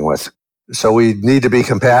dealing with. So we need to be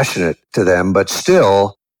compassionate to them, but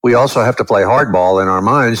still, we also have to play hardball in our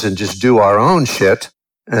minds and just do our own shit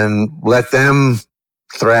and let them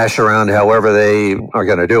thrash around however they are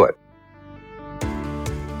going to do it.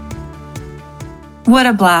 What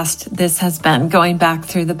a blast this has been, going back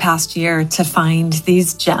through the past year to find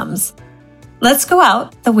these gems. Let's go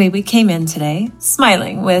out the way we came in today,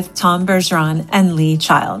 smiling with Tom Bergeron and Lee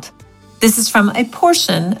Child. This is from a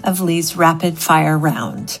portion of Lee's rapid fire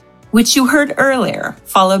round, which you heard earlier,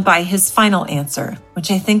 followed by his final answer,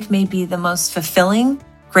 which I think may be the most fulfilling,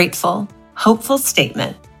 grateful, hopeful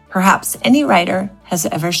statement perhaps any writer has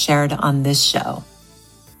ever shared on this show.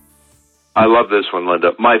 I love this one,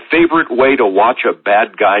 Linda. My favorite way to watch a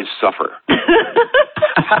bad guy suffer.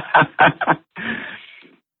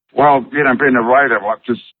 Well, being a writer,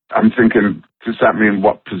 I'm thinking, does that mean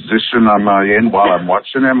what position am I in while I'm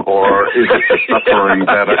watching him, or is it the suffering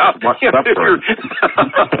that what's suffering?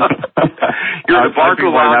 You're the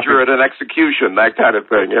barculager at an execution, that kind of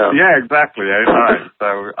thing, yeah. Yeah, exactly. All right.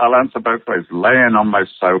 So I'll answer both ways. Laying on my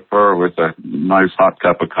sofa with a nice hot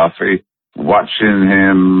cup of coffee, watching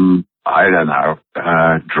him, I don't know,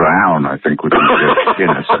 drown, I think would be good.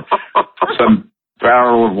 Some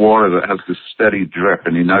barrel of water that has this steady drip,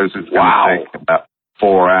 and he knows it's going to take about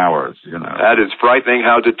 4 hours, That is frightening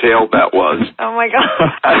how detailed that was. Oh my God.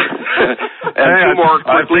 And two more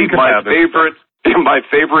quickly, my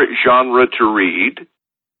favorite genre to read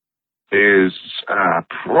is,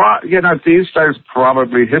 these days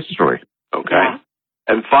probably history. Okay. Yeah.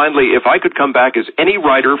 And finally, if I could come back as any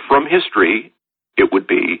writer from history, it would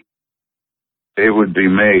be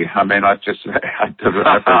me. I mean, I've had the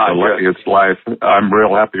luckiest life. I'm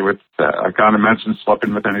real happy with that. I can't imagine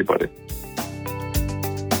swapping with anybody.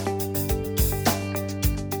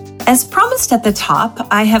 As promised at the top,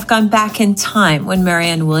 I have gone back in time when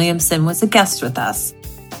Marianne Williamson was a guest with us.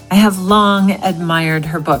 I have long admired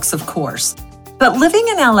her books, of course. But living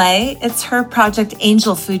in LA, it's her Project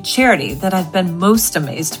Angel Food charity that I've been most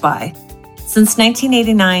amazed by. Since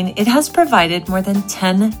 1989, it has provided more than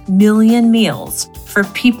 10 million meals for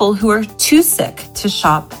people who are too sick to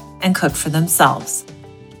shop and cook for themselves.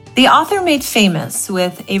 The author made famous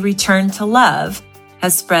with A Return to Love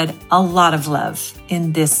has spread a lot of love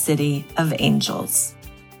in this city of angels.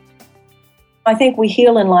 I think we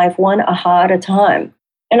heal in life one aha at a time.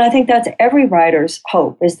 And I think that's every writer's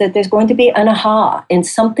hope, is that there's going to be an aha in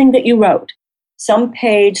something that you wrote. Some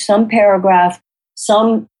page, some paragraph,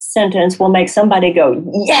 some sentence will make somebody go,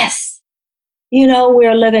 yes!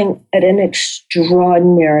 We're living at an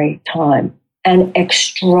extraordinary time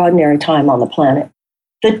on the planet.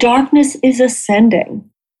 The darkness is ascending,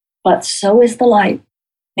 but so is the light.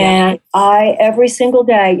 And every single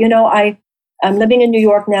day, I'm living in New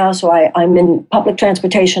York now, so I'm in public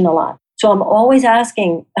transportation a lot. So I'm always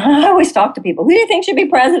asking, I always talk to people, who do you think should be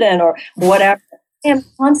president or whatever? I'm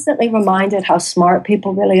constantly reminded how smart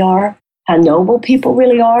people really are, how noble people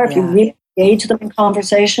really are, if you really engage them in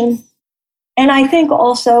conversation. And I think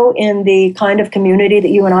also in the kind of community that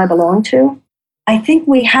you and I belong to, I think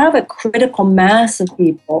we have a critical mass of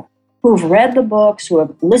people who've read the books, who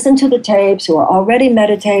have listened to the tapes, who are already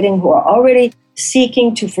meditating, who are already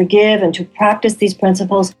seeking to forgive and to practice these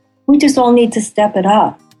principles. We just all need to step it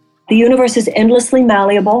up. The universe is endlessly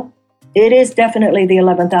malleable. It is definitely the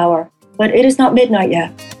 11th hour, but it is not midnight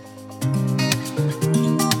yet.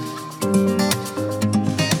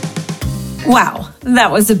 Wow, that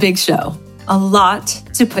was a big show. A lot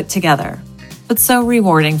to put together, but so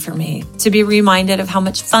rewarding for me to be reminded of how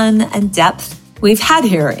much fun and depth we've had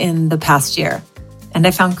here in the past year. And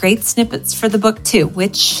I found great snippets for the book too,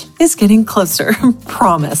 which is getting closer,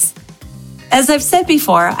 promise. As I've said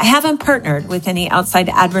before, I haven't partnered with any outside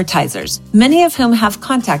advertisers, many of whom have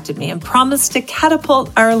contacted me and promised to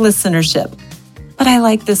catapult our listenership. But I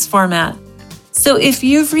like this format. So if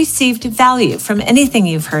you've received value from anything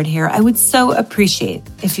you've heard here, I would so appreciate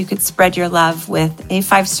if you could spread your love with a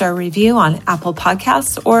 5-star review on Apple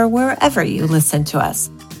Podcasts or wherever you listen to us.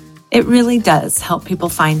 It really does help people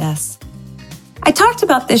find us. I talked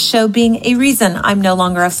about this show being a reason I'm no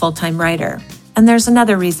longer a full-time writer, and there's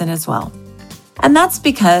another reason as well. And that's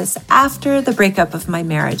because after the breakup of my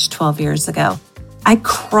marriage 12 years ago, I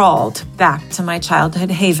crawled back to my childhood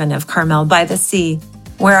haven of Carmel by the Sea,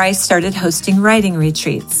 where I started hosting writing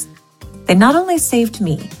retreats. They not only saved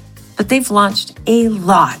me, but they've launched a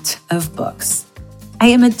lot of books. I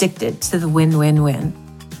am addicted to the win-win-win,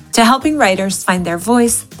 to helping writers find their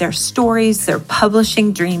voice, their stories, their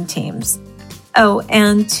publishing dream teams. Oh,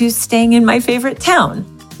 and to staying in my favorite town,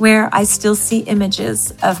 where I still see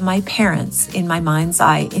images of my parents in my mind's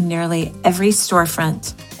eye in nearly every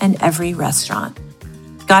storefront and every restaurant.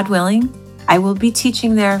 God willing, I will be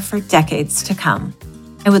teaching there for decades to come.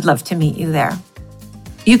 I would love to meet you there.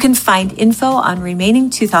 You can find info on remaining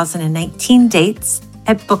 2019 dates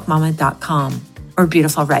at bookmama.com or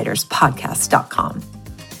beautifulwriterspodcast.com.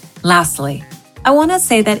 Lastly, I want to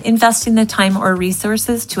say that investing the time or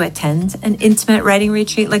resources to attend an intimate writing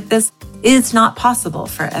retreat like this is not possible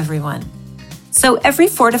for everyone. So every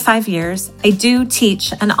 4 to 5 years, I do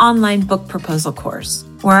teach an online book proposal course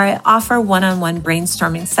where I offer one-on-one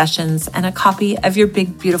brainstorming sessions and a copy of your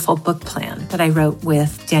big, beautiful book plan that I wrote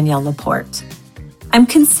with Danielle Laporte. I'm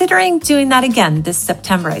considering doing that again this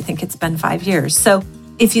September. I think it's been 5 years. So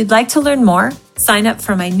If you'd like to learn more, sign up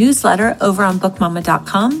for my newsletter over on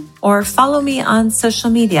bookmama.com or follow me on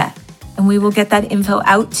social media, and we will get that info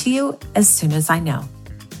out to you as soon as I know.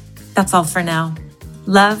 That's all for now.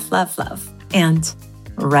 Love, love, love, and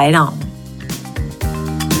right on.